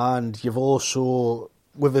 and you've also,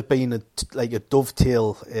 with it being like a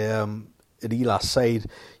dovetail at either side,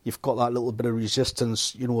 you've got that little bit of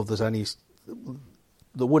resistance. You know, if there's any,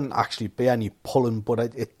 there wouldn't actually be any pulling, but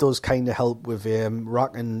it does kind of help with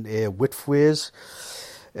racking widthways.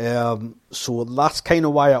 So that's kind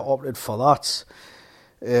of why I opted for that.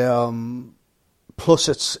 Plus,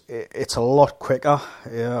 it's a lot quicker.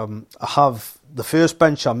 I have the first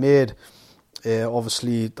bench I made.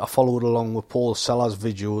 Obviously, I followed along with Paul Sellers'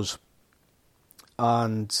 videos,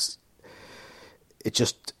 and it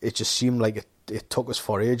just seemed like it took us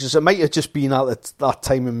for ages. It might have just been at that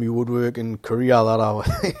time in my woodworking career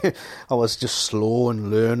that I was just slow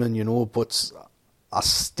and learning, you know. But I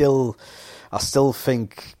still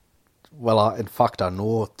think, well, in fact, I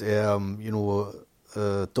know, you know,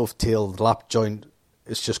 dovetailed lap joint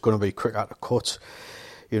is just going to be quicker to cut.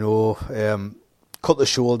 You know, cut the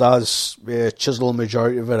shoulders, chisel the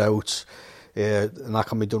majority of it out, and that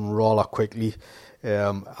can be done rather quickly,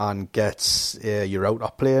 and get your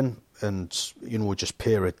outer plane, and, you know, just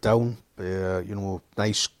pare it down, you know,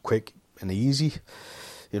 nice, quick and easy.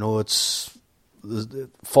 You know,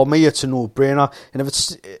 for me, it's a no-brainer. And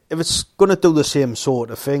if it's going to do the same sort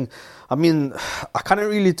of thing, I mean, I can't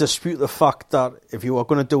really dispute the fact that if you were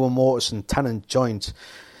going to do a mortise and tenon joint,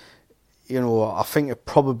 you know, I think it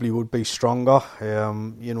probably would be stronger.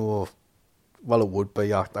 You know, well, it would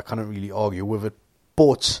be. I can't really argue with it.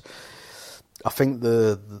 But I think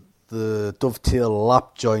the dovetail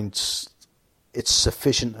lap joints, it's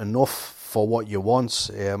sufficient enough for what you want,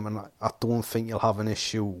 and I don't think you'll have an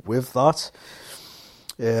issue with that.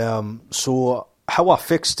 So how I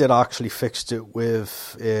fixed it, I actually fixed it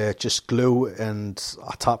with just glue, and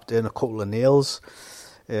I tapped in a couple of nails,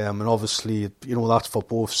 and obviously, you know, that's for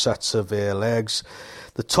both sets of legs.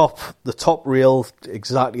 The top rail,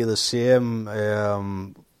 exactly the same,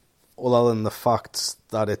 other than the fact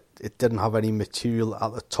that it didn't have any material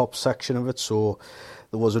at the top section of it, so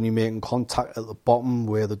there was only making contact at the bottom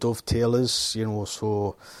where the dovetail is, you know.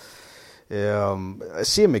 So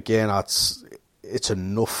same again, it's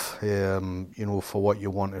enough, you know, for what you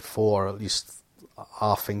want it for. At least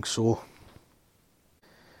I think so.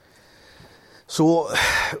 So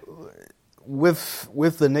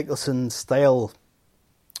with the Nicholson style,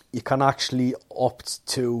 you can actually opt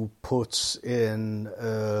to put in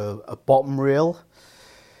a bottom rail.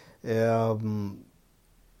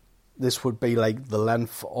 This would be like the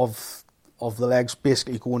length of the legs,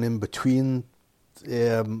 basically going in between,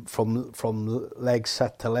 from leg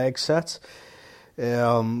set to leg set.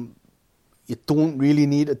 You don't really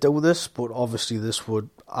need to do this, but obviously this would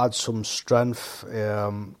add some strength.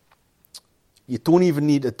 You don't even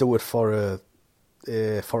need to do it for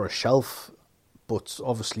a shelf, but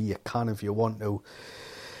obviously you can if you want to.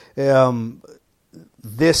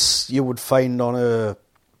 This you would find on a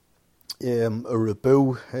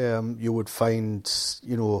Rabou. You would find,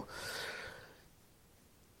 you know,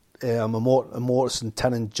 a mortise and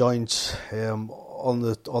tenon joint on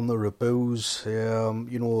the Rabous.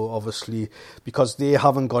 You know, obviously because they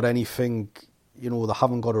haven't got anything. You know, they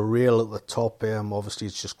haven't got a rail at the top. Obviously,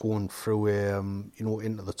 it's just going through, you know,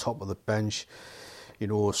 into the top of the bench. You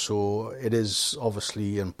know, so it is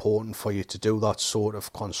obviously important for you to do that sort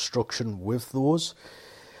of construction with those.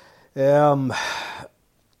 If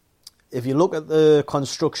you look at the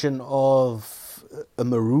construction of a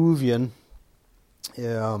Maruvian,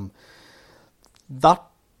 that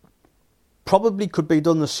probably could be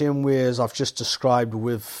done the same way as I've just described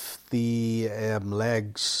with the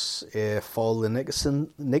legs for the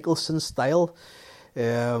Nicholson style.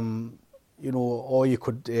 You know, or you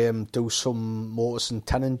could do some mortise and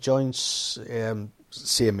tenon joints,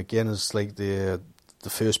 same again as like the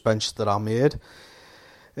first bench that I made.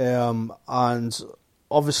 And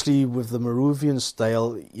obviously with the Maruvian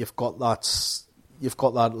style, you've got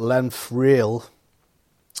that length rail.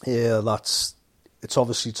 It's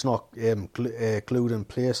not glued in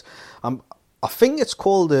place. I think it's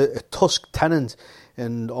called a tusk tenant,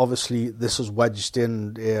 and obviously this is wedged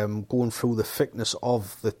in, going through the thickness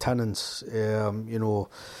of the tenons.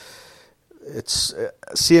 It's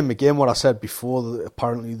same again what I said before.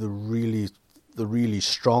 Apparently they're really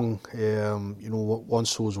strong.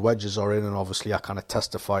 Once those wedges are in, and obviously I kind of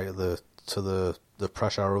testify to the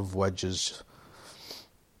pressure of wedges.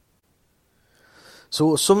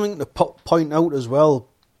 So something to point out as well,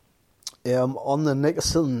 on the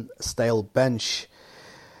Nicholson style bench,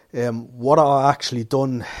 what I've actually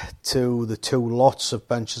done to the two lots of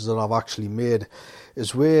benches that I've actually made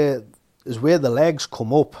is where the legs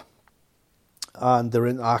come up and they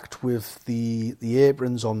interact with the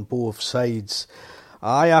aprons on both sides.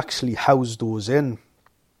 I actually house those in.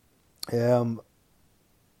 And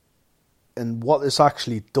what this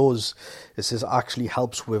actually does is this actually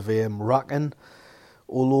helps with racking.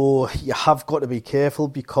 Although you have got to be careful,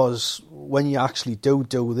 because when you actually do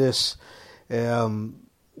this,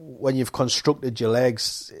 when you've constructed your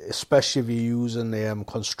legs, especially if you're using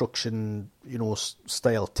construction,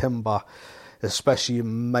 style timber, especially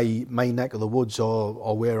in my neck of the woods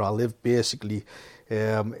or where I live, basically,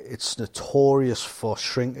 it's notorious for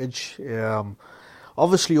shrinkage.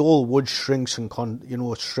 Obviously, all wood shrinks and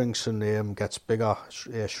gets bigger,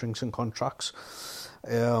 shrinks and contracts.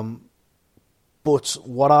 But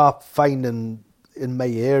what I find in my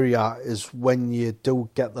area is when you do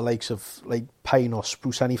get the likes of like pine or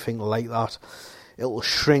spruce, anything like that, it'll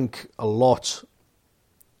shrink a lot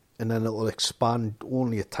and then it'll expand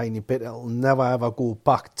only a tiny bit. It'll never ever go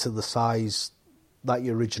back to the size that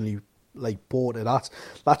you originally bought it at.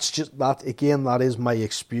 That's just that. Again, that is my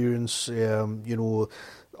experience.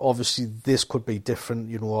 Obviously this could be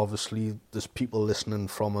different. Obviously there's people listening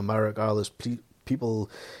from America. There's people,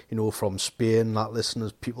 from Spain that listen.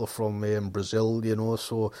 There's people from Brazil.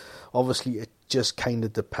 So obviously it just kind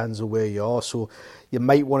of depends on where you are. So you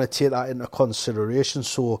might want to take that into consideration.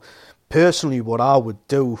 So personally, what I would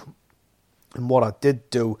do, and what I did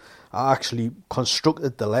do, I actually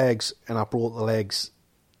constructed the legs and I brought the legs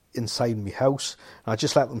inside my house. And I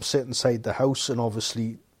just let them sit inside the house, and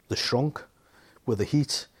obviously they shrunk with the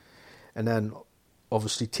heat, and then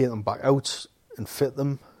obviously take them back out and fit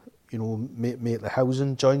them, make the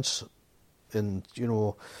housing joints. And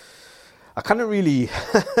I can't really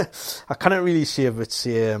say if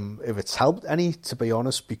it's helped any, to be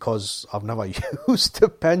honest, because I've never used a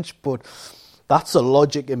bench, but that's the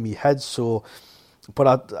logic in my head. So,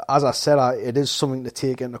 but as I said, it is something to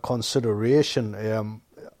take into consideration.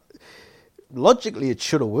 Logically, it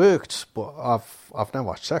should have worked, but I've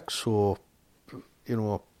never checked. So,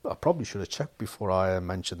 I probably should have checked before I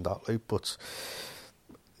mentioned that. But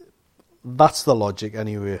that's the logic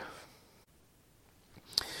anyway.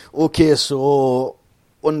 Okay, so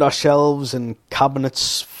under shelves and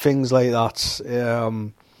cabinets, things like that.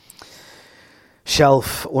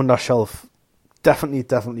 Under shelf, definitely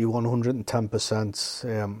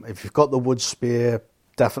 110%. If you've got the wood spare,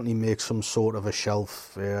 definitely make some sort of a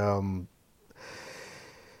shelf.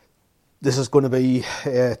 This is going to be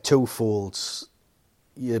twofold.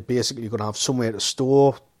 You're basically going to have somewhere to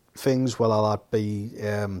store things, whether that be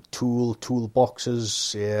tool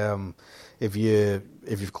boxes. If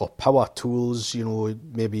you've got power tools,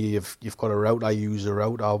 maybe if you've got a router, use a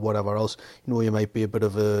router or whatever else. You might be a bit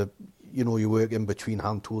of a, you work in between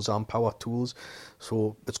hand tools and power tools,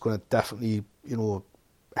 so it's going to definitely,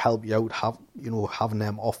 help you out, having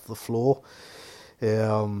them off the floor.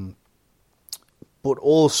 But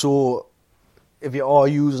also, if you are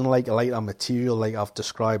using like a lighter material, like I've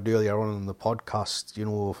described earlier on in the podcast,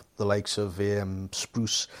 the likes of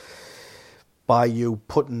spruce, by you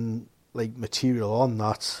putting like material on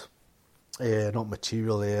that,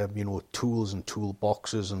 tools and tool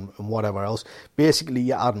boxes and whatever else. Basically,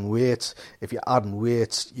 you're adding weight. If you're adding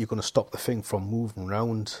weight, you're going to stop the thing from moving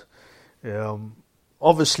around.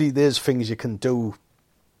 Obviously, there's things you can do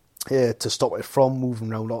to stop it from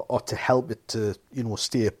moving around, or to help it to,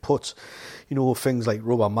 stay put. Things like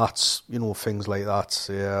rubber mats, things like that.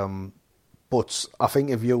 But I think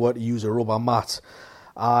if you were to use a rubber mat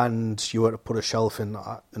and you were to put a shelf in,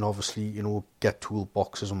 and obviously, get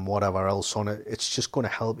toolboxes and whatever else on it, it's just going to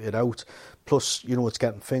help it out. Plus, it's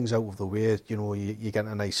getting things out of the way. You're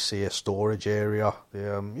getting a nice, storage area.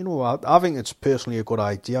 I think it's personally a good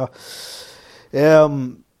idea.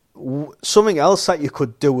 Something else that you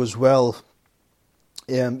could do as well,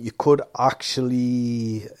 you could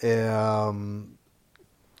actually kind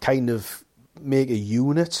of make a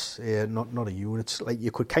unit, not a unit, like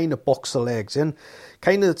you could kind of box the legs in,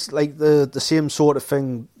 kind of like the same sort of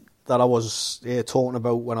thing that I was talking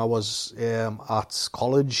about when I was at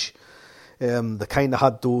college. they kind of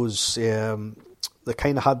had those. They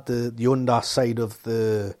kind of had the underside of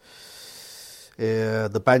the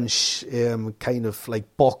bench kind of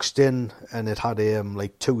like boxed in, and it had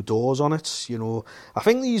like two doors on it. You know, I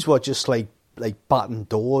think these were just like batten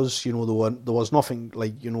doors. You know, there was nothing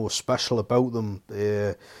like special about them.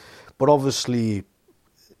 But obviously,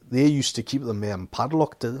 they used to keep them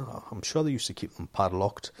padlocked. I'm sure they used to keep them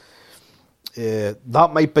padlocked. That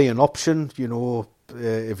might be an option,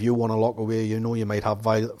 if you want to lock away. You might have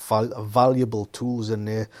valuable tools in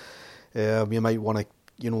there. You might want to,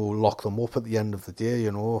 lock them up at the end of the day.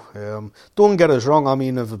 Don't get us wrong. I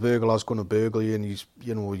mean, if a burglar's going to burgle you and he's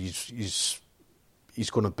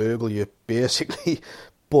going to burgle you basically,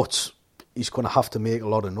 but he's going to have to make a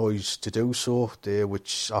lot of noise to do so.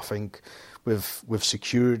 Which I think, with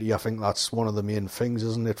security, I think that's one of the main things,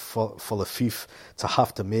 isn't it, for the thief to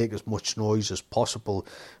have to make as much noise as possible.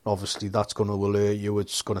 And obviously, that's going to alert you.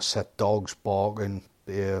 It's going to set dogs barking,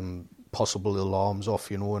 possible alarms off,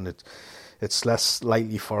 and it's less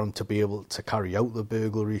likely for him to be able to carry out the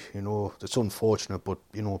burglary. It's unfortunate, but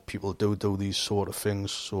people do these sort of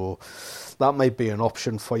things. So that might be an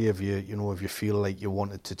option for you if you feel like you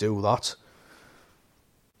wanted to do that.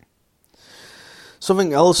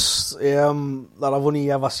 Something else that I've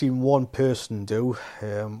only ever seen one person do,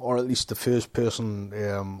 or at least the first person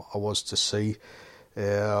I was to see, it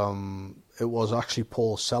was actually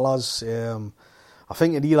Paul Sellers. I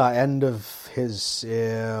think at either end of his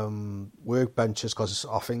workbenches, because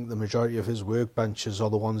I think the majority of his workbenches are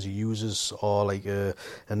the ones he uses are like a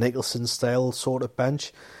Nicholson style sort of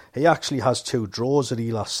bench. He actually has two drawers at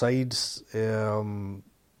either side,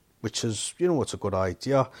 which is, it's a good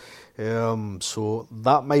idea. So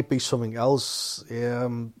that might be something else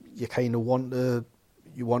you kind of want to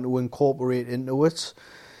incorporate into it.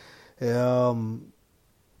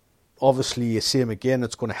 Obviously, same again,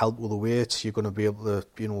 it's going to help with the weights. You're going to be able to,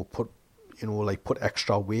 put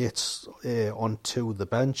extra weights onto the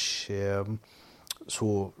bench.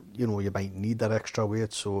 So, you might need that extra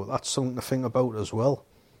weight. So that's something to think about as well.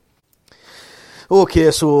 Okay,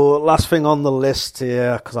 so last thing on the list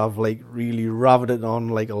here, because I've really rabbited on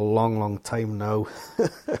a long time now.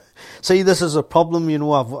 See, this is a problem, I've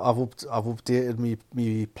updated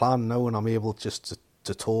me plan now, and I'm able just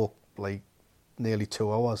to talk nearly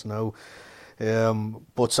 2 hours now.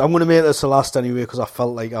 But I'm going to make this the last anyway, because I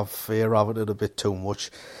felt like I've rabbited a bit too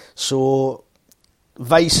much. So,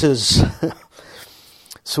 vices.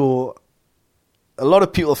 So, a lot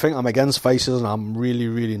of people think I'm against vices, and I'm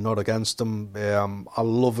really not against them. I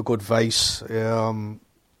love a good vice. A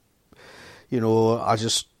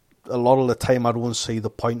lot of the time I don't see the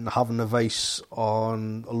point in having a vice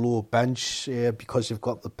on a low bench because you've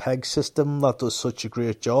got the peg system that does such a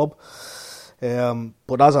great job.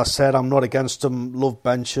 But as I said, I'm not against them. Love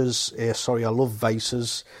benches. I love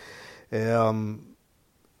vices. To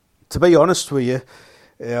be honest with you,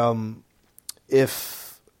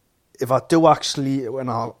 if I do actually, when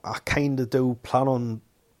I kind of do plan on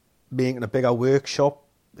making a bigger workshop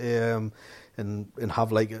and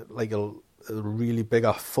have a really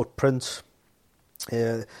bigger footprint,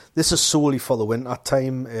 this is solely for the winter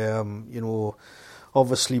time.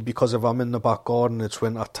 Obviously, because if I'm in the back garden, it's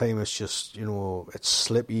winter time. It's just it's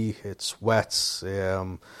slippy, it's wet,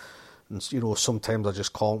 and sometimes I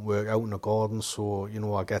just can't work out in the garden. So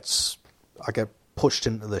I get pushed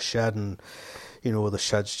into the shed, and the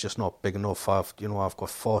shed's just not big enough. I've got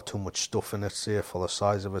far too much stuff in it, say, for the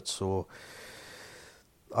size of it. So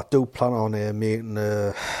I do plan on making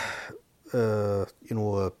a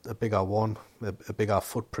bigger one, a bigger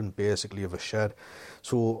footprint, basically, of a shed.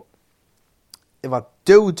 So if I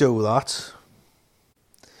do that,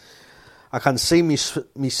 I can see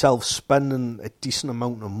myself spending a decent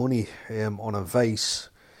amount of money on a vase.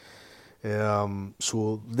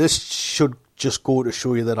 So this should just go to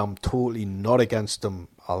show you that I'm totally not against them.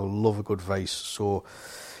 I love a good vase. So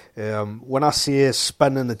when I say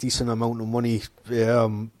spending a decent amount of money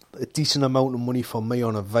for me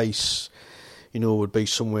on a vase, would be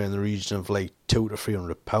somewhere in the region of £200 to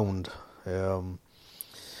 £300.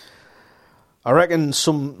 I reckon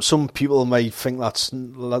some people might think that's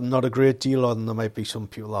not a great deal, and there might be some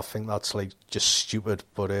people that think that's just stupid.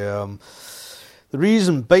 But the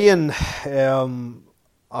reason being,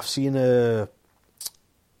 I've seen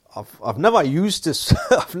I've never used this.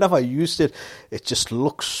 I've never used it. It just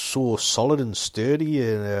looks so solid and sturdy,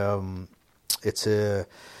 and it's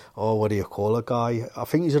what do you call it, guy? I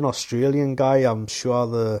think he's an Australian guy. I'm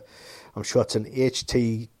sure it's an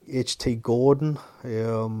HT Gordon.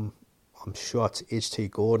 I'm sure it's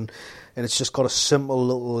HT Gordon, and it's just got a simple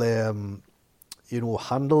little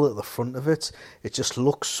handle at the front of it. It just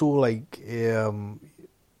looks so like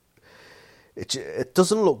it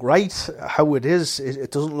doesn't look right how it is.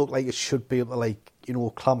 It doesn't look like it should be able to, like,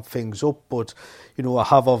 clamp things up. But I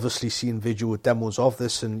have obviously seen video demos of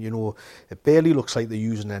this, and it barely looks like they're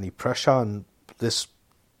using any pressure. And this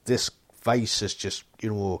vice is just,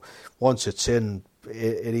 once it's in,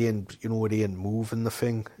 it ain't, it ain't moving the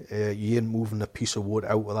thing. You ain't moving a piece of wood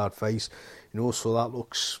out of that vice, so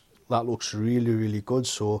that looks really, really good.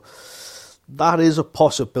 So that is a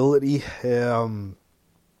possibility.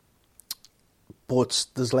 But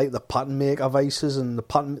there's like the pattern maker vices, and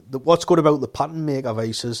what's good about the pattern maker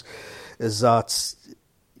vices is that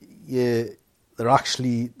you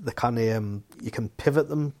can pivot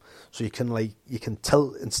them, so you can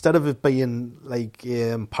tilt, instead of it being like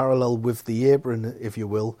parallel with the apron, if you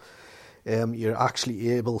will. You're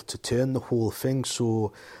actually able to turn the whole thing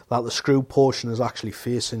so that the screw portion is actually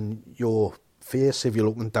facing your face if you're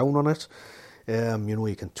looking down on it.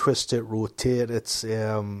 You can twist it, rotate it.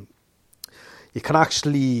 You can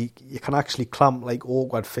actually clamp like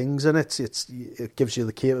awkward things in it. It gives you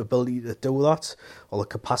the capability to do that, or the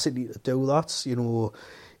capacity to do that.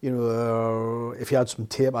 If you had some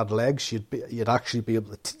tapered legs, you'd actually be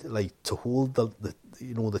able to hold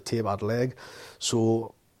the tapered leg.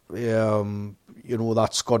 So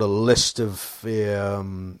that's got a list of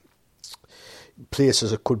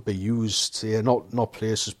places it could be used. Not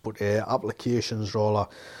places, but applications rather.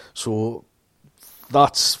 So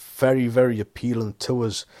that's very, very appealing to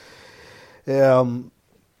us. So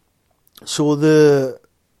the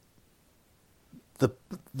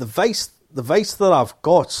vice that I've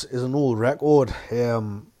got is an old record.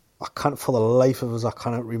 I can't, for the life of us, I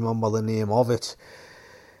cannot remember the name of it.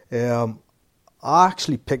 I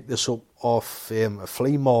actually picked this up off a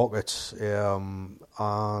flea market, and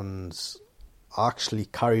I actually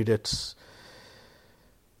carried it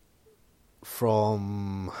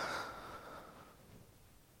from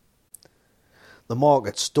the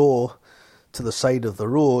market store to the side of the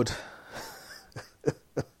road,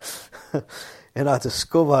 and I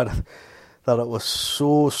discovered that it was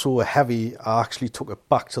so heavy. I actually took it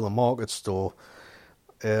back to the market store.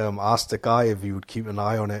 I asked the guy if he would keep an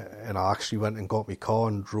eye on it, and I actually went and got my car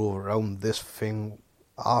and drove around. This thing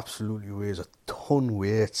absolutely weighs a ton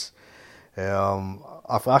weight.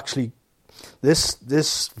 I've actually, this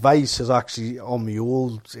vice is actually on my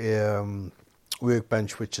old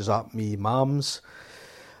workbench, which is at me mum's,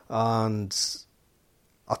 and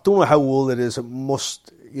I don't know how old it is. It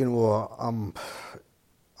must, I'm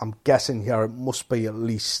guessing here, it must be at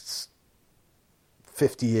least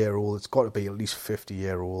 50-year-old. It's got to be at least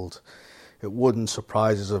 50-year-old. It wouldn't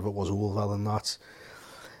surprise us if it was older than that.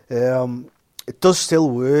 It does still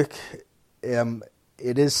work.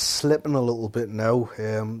 It is slipping a little bit now.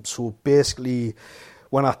 So basically,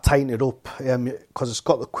 when I tighten it up, because it's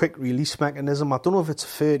got the quick release mechanism, I don't know if it's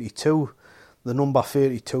 32, the number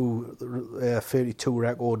 32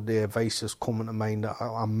 record vice is coming to mind.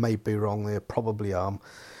 I might be wrong there, probably am.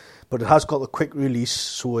 But it has got the quick release,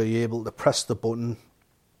 so you're able to press the button,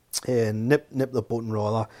 nip the button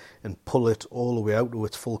rather, and pull it all the way out to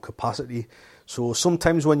its full capacity. So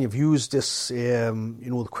sometimes when you've used this,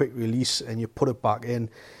 the quick release, and you put it back in,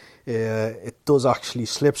 it does actually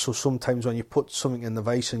slip. So sometimes when you put something in the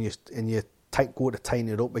vice and you go to tighten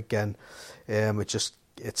it up again,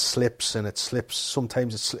 it slips and it slips.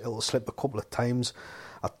 Sometimes it'll slip a couple of times.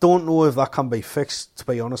 I don't know if that can be fixed, to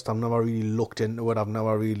be honest. I've never really looked into it. I've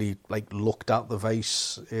never really looked at the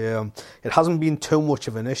vice. It hasn't been too much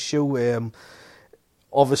of an issue.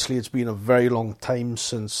 Obviously, it's been a very long time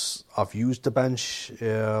since I've used the bench.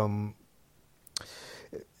 It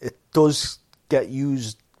does get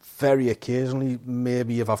used very occasionally.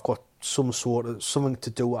 Maybe if I've got something to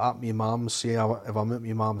do at my mum's, say if I'm at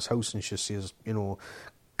my mum's house and she says,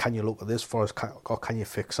 can you look at this for us, or can you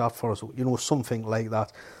fix that for us, something like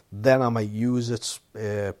that, then I might use it.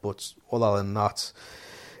 But other than that,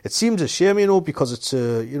 it seems a shame, because it's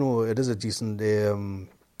it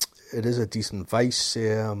is a decent vice.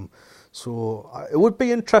 So it would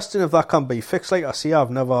be interesting if that can be fixed. Like I say, I've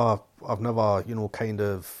never kind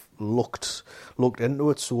of looked into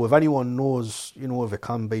it. So if anyone knows, if it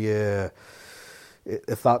can be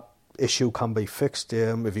if that issue can be fixed,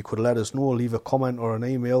 if you could let us know, leave a comment or an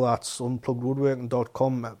email at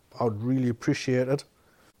unpluggedwoodworking.com. I would really appreciate it.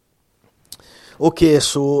 Okay,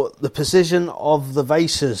 so the position of the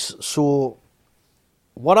vices. So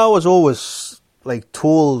what I was always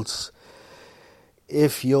told,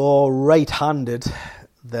 if you're right-handed,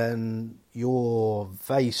 then your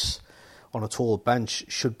vice on a tall bench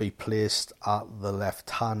should be placed at the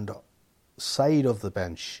left-hand side of the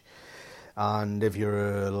bench. and if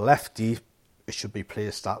you're a lefty, it should be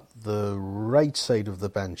placed at the right side of the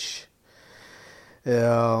bench.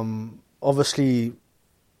 Obviously,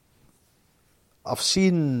 I've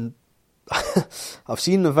seen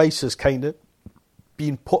the vices kind of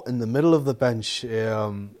being put in the middle of the bench.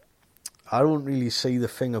 I don't really see the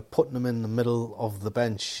thing of putting them in the middle of the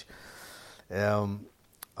bench.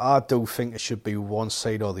 I do think it should be one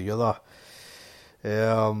side or the other.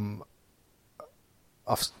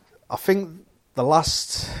 I think the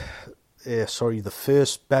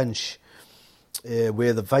first bench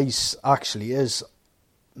where the vice actually is,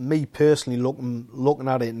 me personally looking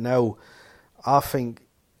at it now, I think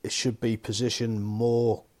it should be positioned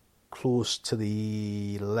more close to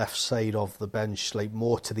the left side of the bench, like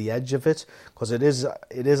more to the edge of it, because it is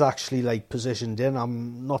actually like positioned in.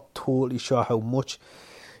 I'm not totally sure how much.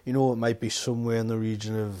 It might be somewhere in the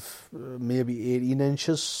region of maybe 18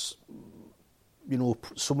 inches.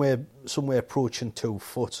 Somewhere approaching 2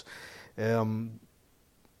 foot. 2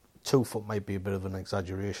 foot might be a bit of an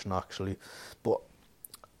exaggeration, actually, but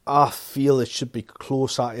I feel it should be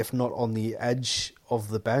closer, if not on the edge of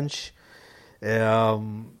the bench.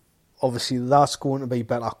 Obviously, that's going to be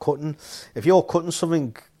better cutting. If you're cutting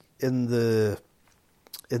something in the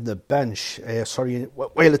bench,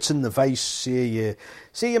 while it's in the vise, say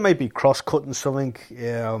you might be cross cutting something.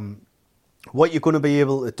 What you're going to be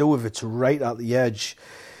able to do if it's right at the edge,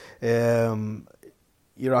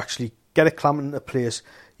 you're actually get it clamped into place.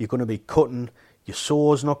 You're going to be cutting. Your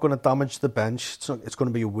saw's not going to damage the bench. It's going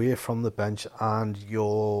to be away from the bench, and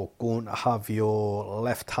you're going to have your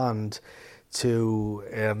left hand to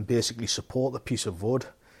basically support the piece of wood,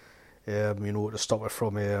 to stop it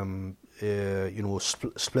from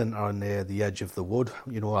splintering the edge of the wood,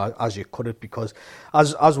 as you cut it, because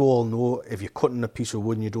as we all know, if you're cutting a piece of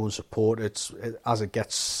wood and you don't support it, as it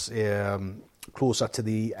gets closer to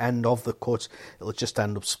the end of the cut, it'll just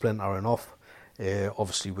end up splintering off,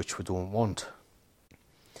 obviously, which we don't want.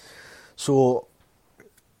 So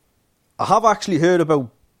I have actually heard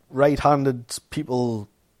about right-handed people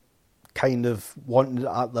kind of wanting it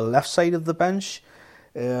at the left side of the bench.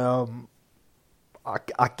 I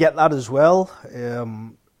get that as well.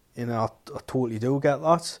 I totally do get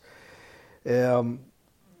that.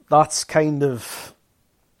 That's kind of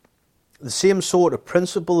the same sort of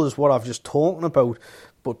principle as what I've just talking about,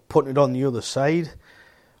 but putting it on the other side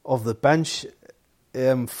of the bench,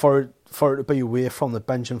 for it to be away from the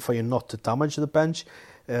bench and for you not to damage the bench.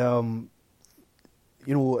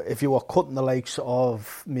 If you were cutting the likes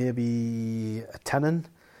of maybe a tenon,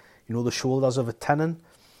 the shoulders of a tenon,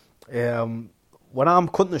 when I'm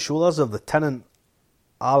cutting the shoulders of the tenon,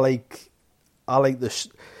 I like this.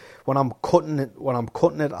 When I'm cutting it,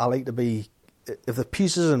 I like to be, if the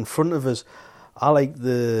piece is in front of us, I like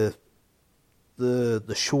the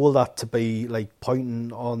shoulder to be like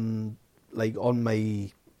pointing on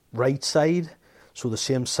my right side, so the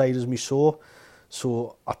same side as me saw.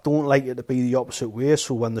 So I don't like it to be the opposite way.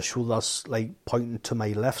 So when the shoulder's like pointing to my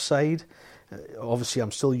left side, obviously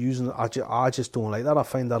I'm still using it. I just don't like that. I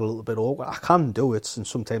find that a little bit awkward. I can do it, and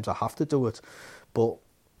sometimes I have to do it, but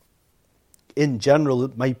in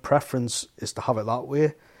general, my preference is to have it that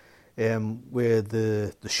way, where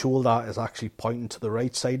the shoulder is actually pointing to the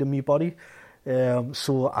right side of my body.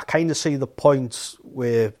 So I kind of see the points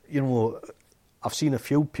where, I've seen a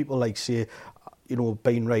few people say,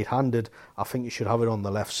 being right-handed, I think you should have it on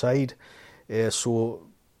the left side.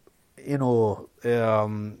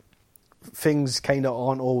 Things kind of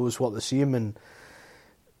aren't always what they seem, and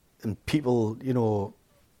people,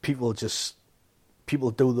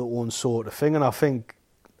 people do their own sort of thing. And I think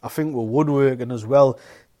with woodworking as well,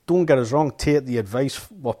 don't get us wrong, take the advice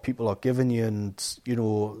what people are giving you, and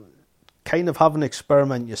kind of have an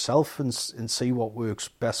experiment yourself and see what works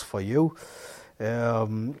best for you.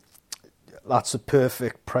 That's a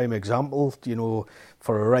perfect prime example,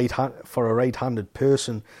 for a right-handed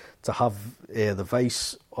person to have the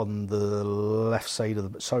vise on the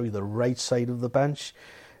right side of the bench.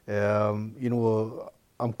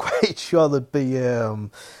 I'm quite sure there'd be,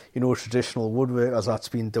 traditional woodworkers that's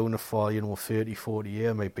been doing it for, 30, 40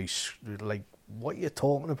 years, might be like, what are you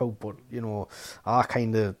talking about? But,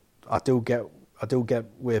 I do get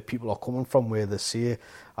where people are coming from, where they say,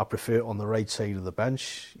 I prefer it on the right side of the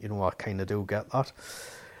bench. I kind of do get that.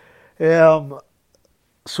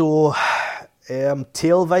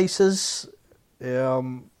 Tail vices,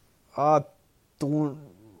 I don't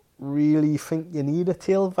really think you need a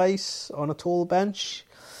tail vise on a tall bench.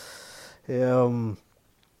 I'm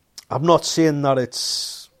not saying that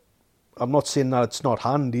it's not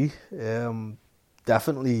handy.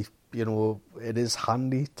 Definitely, it is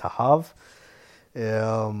handy to have.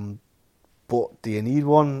 But do you need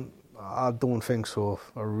one? I don't think so.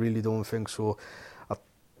 I really don't think so.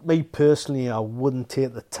 Me personally, I wouldn't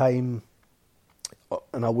take the time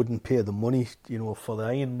and I wouldn't pay the money, for the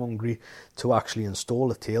ironmongery to actually install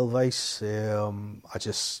a tail vise.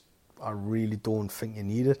 I really don't think you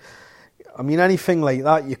need it. I mean, anything like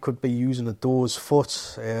that, you could be using a door's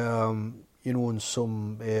foot, and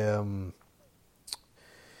some,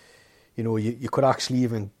 you could actually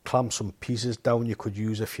even clamp some pieces down. You could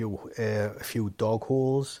use a few dog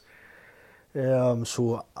holes.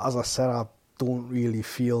 So, as I said, I don't really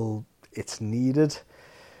feel it's needed.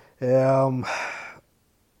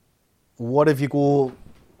 What if you go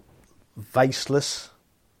viceless?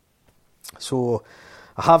 So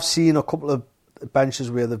I have seen a couple of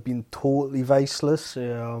benches where they've been totally viceless,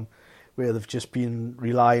 where they've just been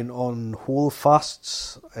relying on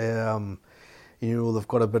holdfasts. They've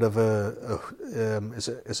got a bit of a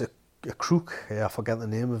crook. I forget the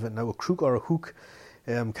name of it now. A crook or a hook,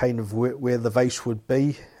 kind of where the vise would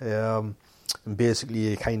be, and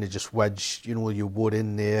basically you kind of just wedge, your wood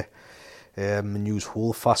in there. And use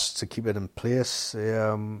holdfasts to keep it in place.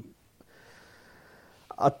 I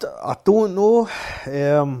don't know.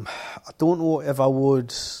 I don't know if I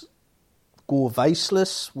would go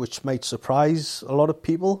viceless, which might surprise a lot of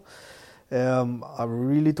people. I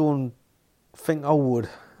really don't think I would.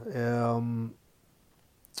 Not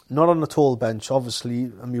on the tall bench, obviously.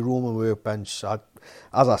 On my Roman workbench,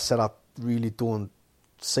 as I said, I really don't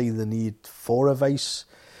see the need for a vise.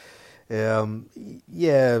 A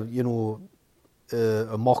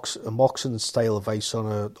Moxon style vise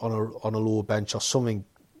on a lower bench, or something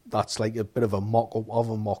that's like a bit of a mock up of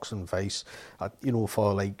a Moxon vise,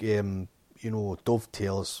 for like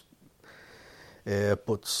dovetails.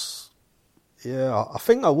 But yeah, I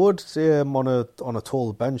think I would on a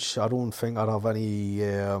tall bench. I don't think I'd have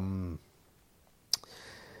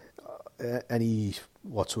any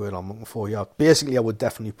what's the word I'm looking for? Yeah, basically I would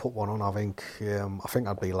definitely put one on. I think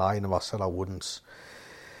I'd be lying if I said I wouldn't.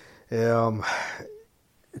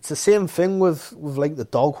 It's the same thing with like the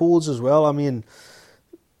dog holes as well. I mean,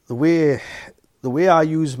 the way I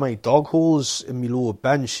use my dog holes in my lower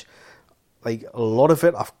bench, like a lot of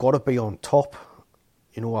it, I've got to be on top.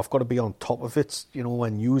 I've got to be on top of it,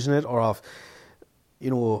 when using it, or I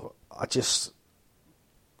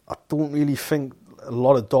don't really think a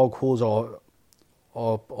lot of dog holes are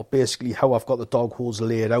basically how I've got the dog holes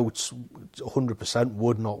laid out. 100%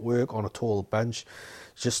 would not work on a tall bench.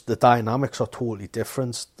 Just the dynamics are totally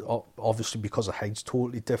different. Obviously, because the height's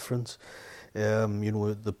totally different.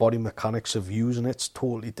 The body mechanics of using it's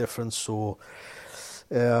totally different. So,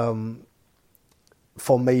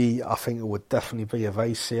 for me, I think it would definitely be a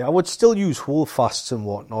vise here. I would still use holdfasts and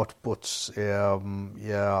whatnot, but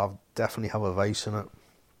I'll definitely have a vise in it.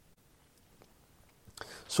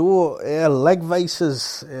 So, leg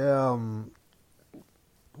vises. One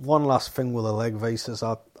last thing with the leg vises,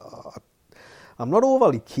 I'm not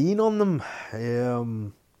overly keen on them.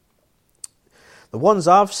 The ones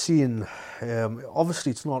I've seen,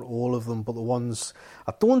 obviously it's not all of them, but the ones,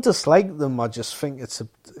 I don't dislike them. I just think it's a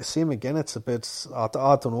bit, I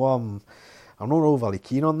don't know, I'm not overly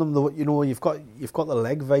keen on them. You've got the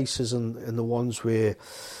leg vises and the ones where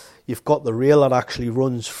you've got the rail that actually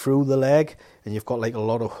runs through the leg, and you've got like a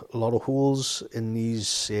lot of holes in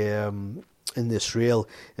these in this rail,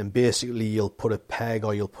 and basically you'll put a peg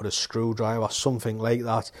or you'll put a screwdriver, something like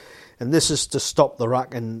that, and this is to stop the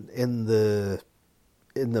racking in the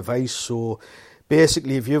vise. So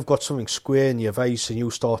basically, if you've got something square in your vise and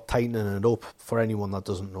you start tightening it up, for anyone that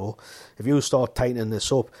doesn't know, if you start tightening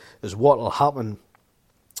this up, is what will happen.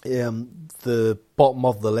 The bottom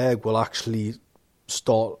of the leg will actually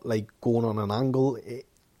start like going on an angle,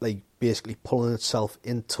 like basically pulling itself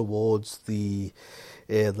in towards the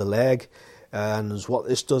leg, and as what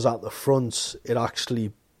this does at the front, it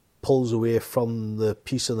actually pulls away from the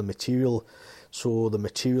piece of the material, so the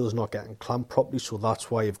material is not getting clamped properly. So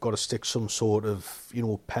that's why you've got to stick some sort of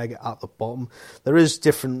peg at the bottom. There is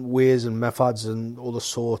different ways and methods and other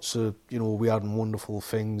sorts of weird and wonderful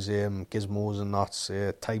things, gizmos and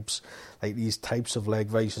that, types, like these types of leg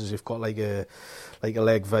vises. You've got like a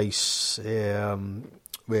leg vise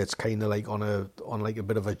where it's kind of like on like a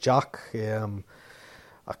bit of a jack.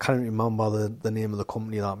 I can't remember the name of the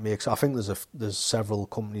company that makes it. I think there's several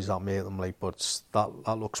companies that make them, but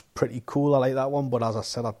that looks pretty cool. I like that one, but as I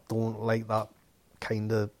said, I don't like that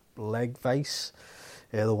kind of leg vise.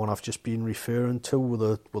 The one I've just been referring to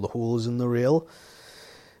with the holes in the rail.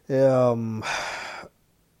 As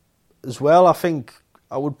well, I think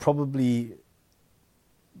I would probably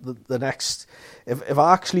the next, if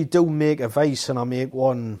I actually do make a vise and I make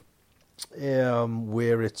one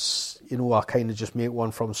where it's, I kind of just make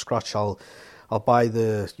one from scratch. I'll buy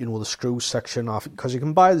the screw section off, because you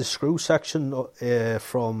can buy the screw section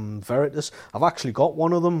from Veritas. I've actually got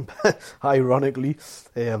one of them, ironically.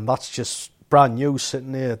 That's just brand new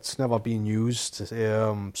sitting there. It's never been used,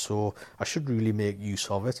 so I should really make use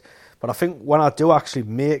of it. But I think when I do actually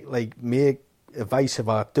make a vise, if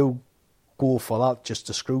I do go for that, just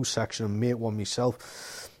the screw section, and make one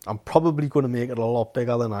myself, I'm probably going to make it a lot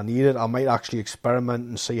bigger than I need it. I might actually experiment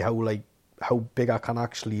and see how big I can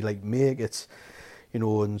actually make it,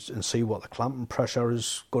 and see what the clamping pressure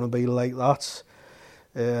is going to be like that,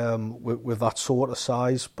 with that sort of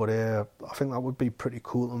size. But I think that would be pretty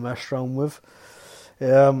cool to mess around with.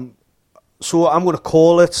 So I'm going to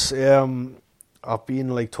call it. I've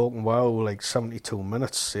been talking 72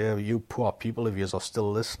 minutes. You poor people, if you are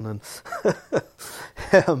still listening.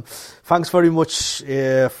 Thanks very much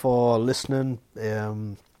for listening.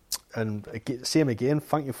 And same again,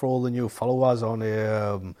 thank you for all the new followers on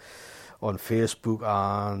Facebook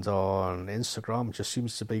and on Instagram. It just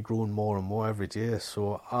seems to be growing more and more every day.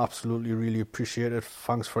 So absolutely really appreciate it.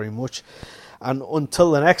 Thanks very much. And until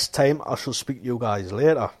the next time, I shall speak to you guys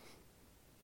later.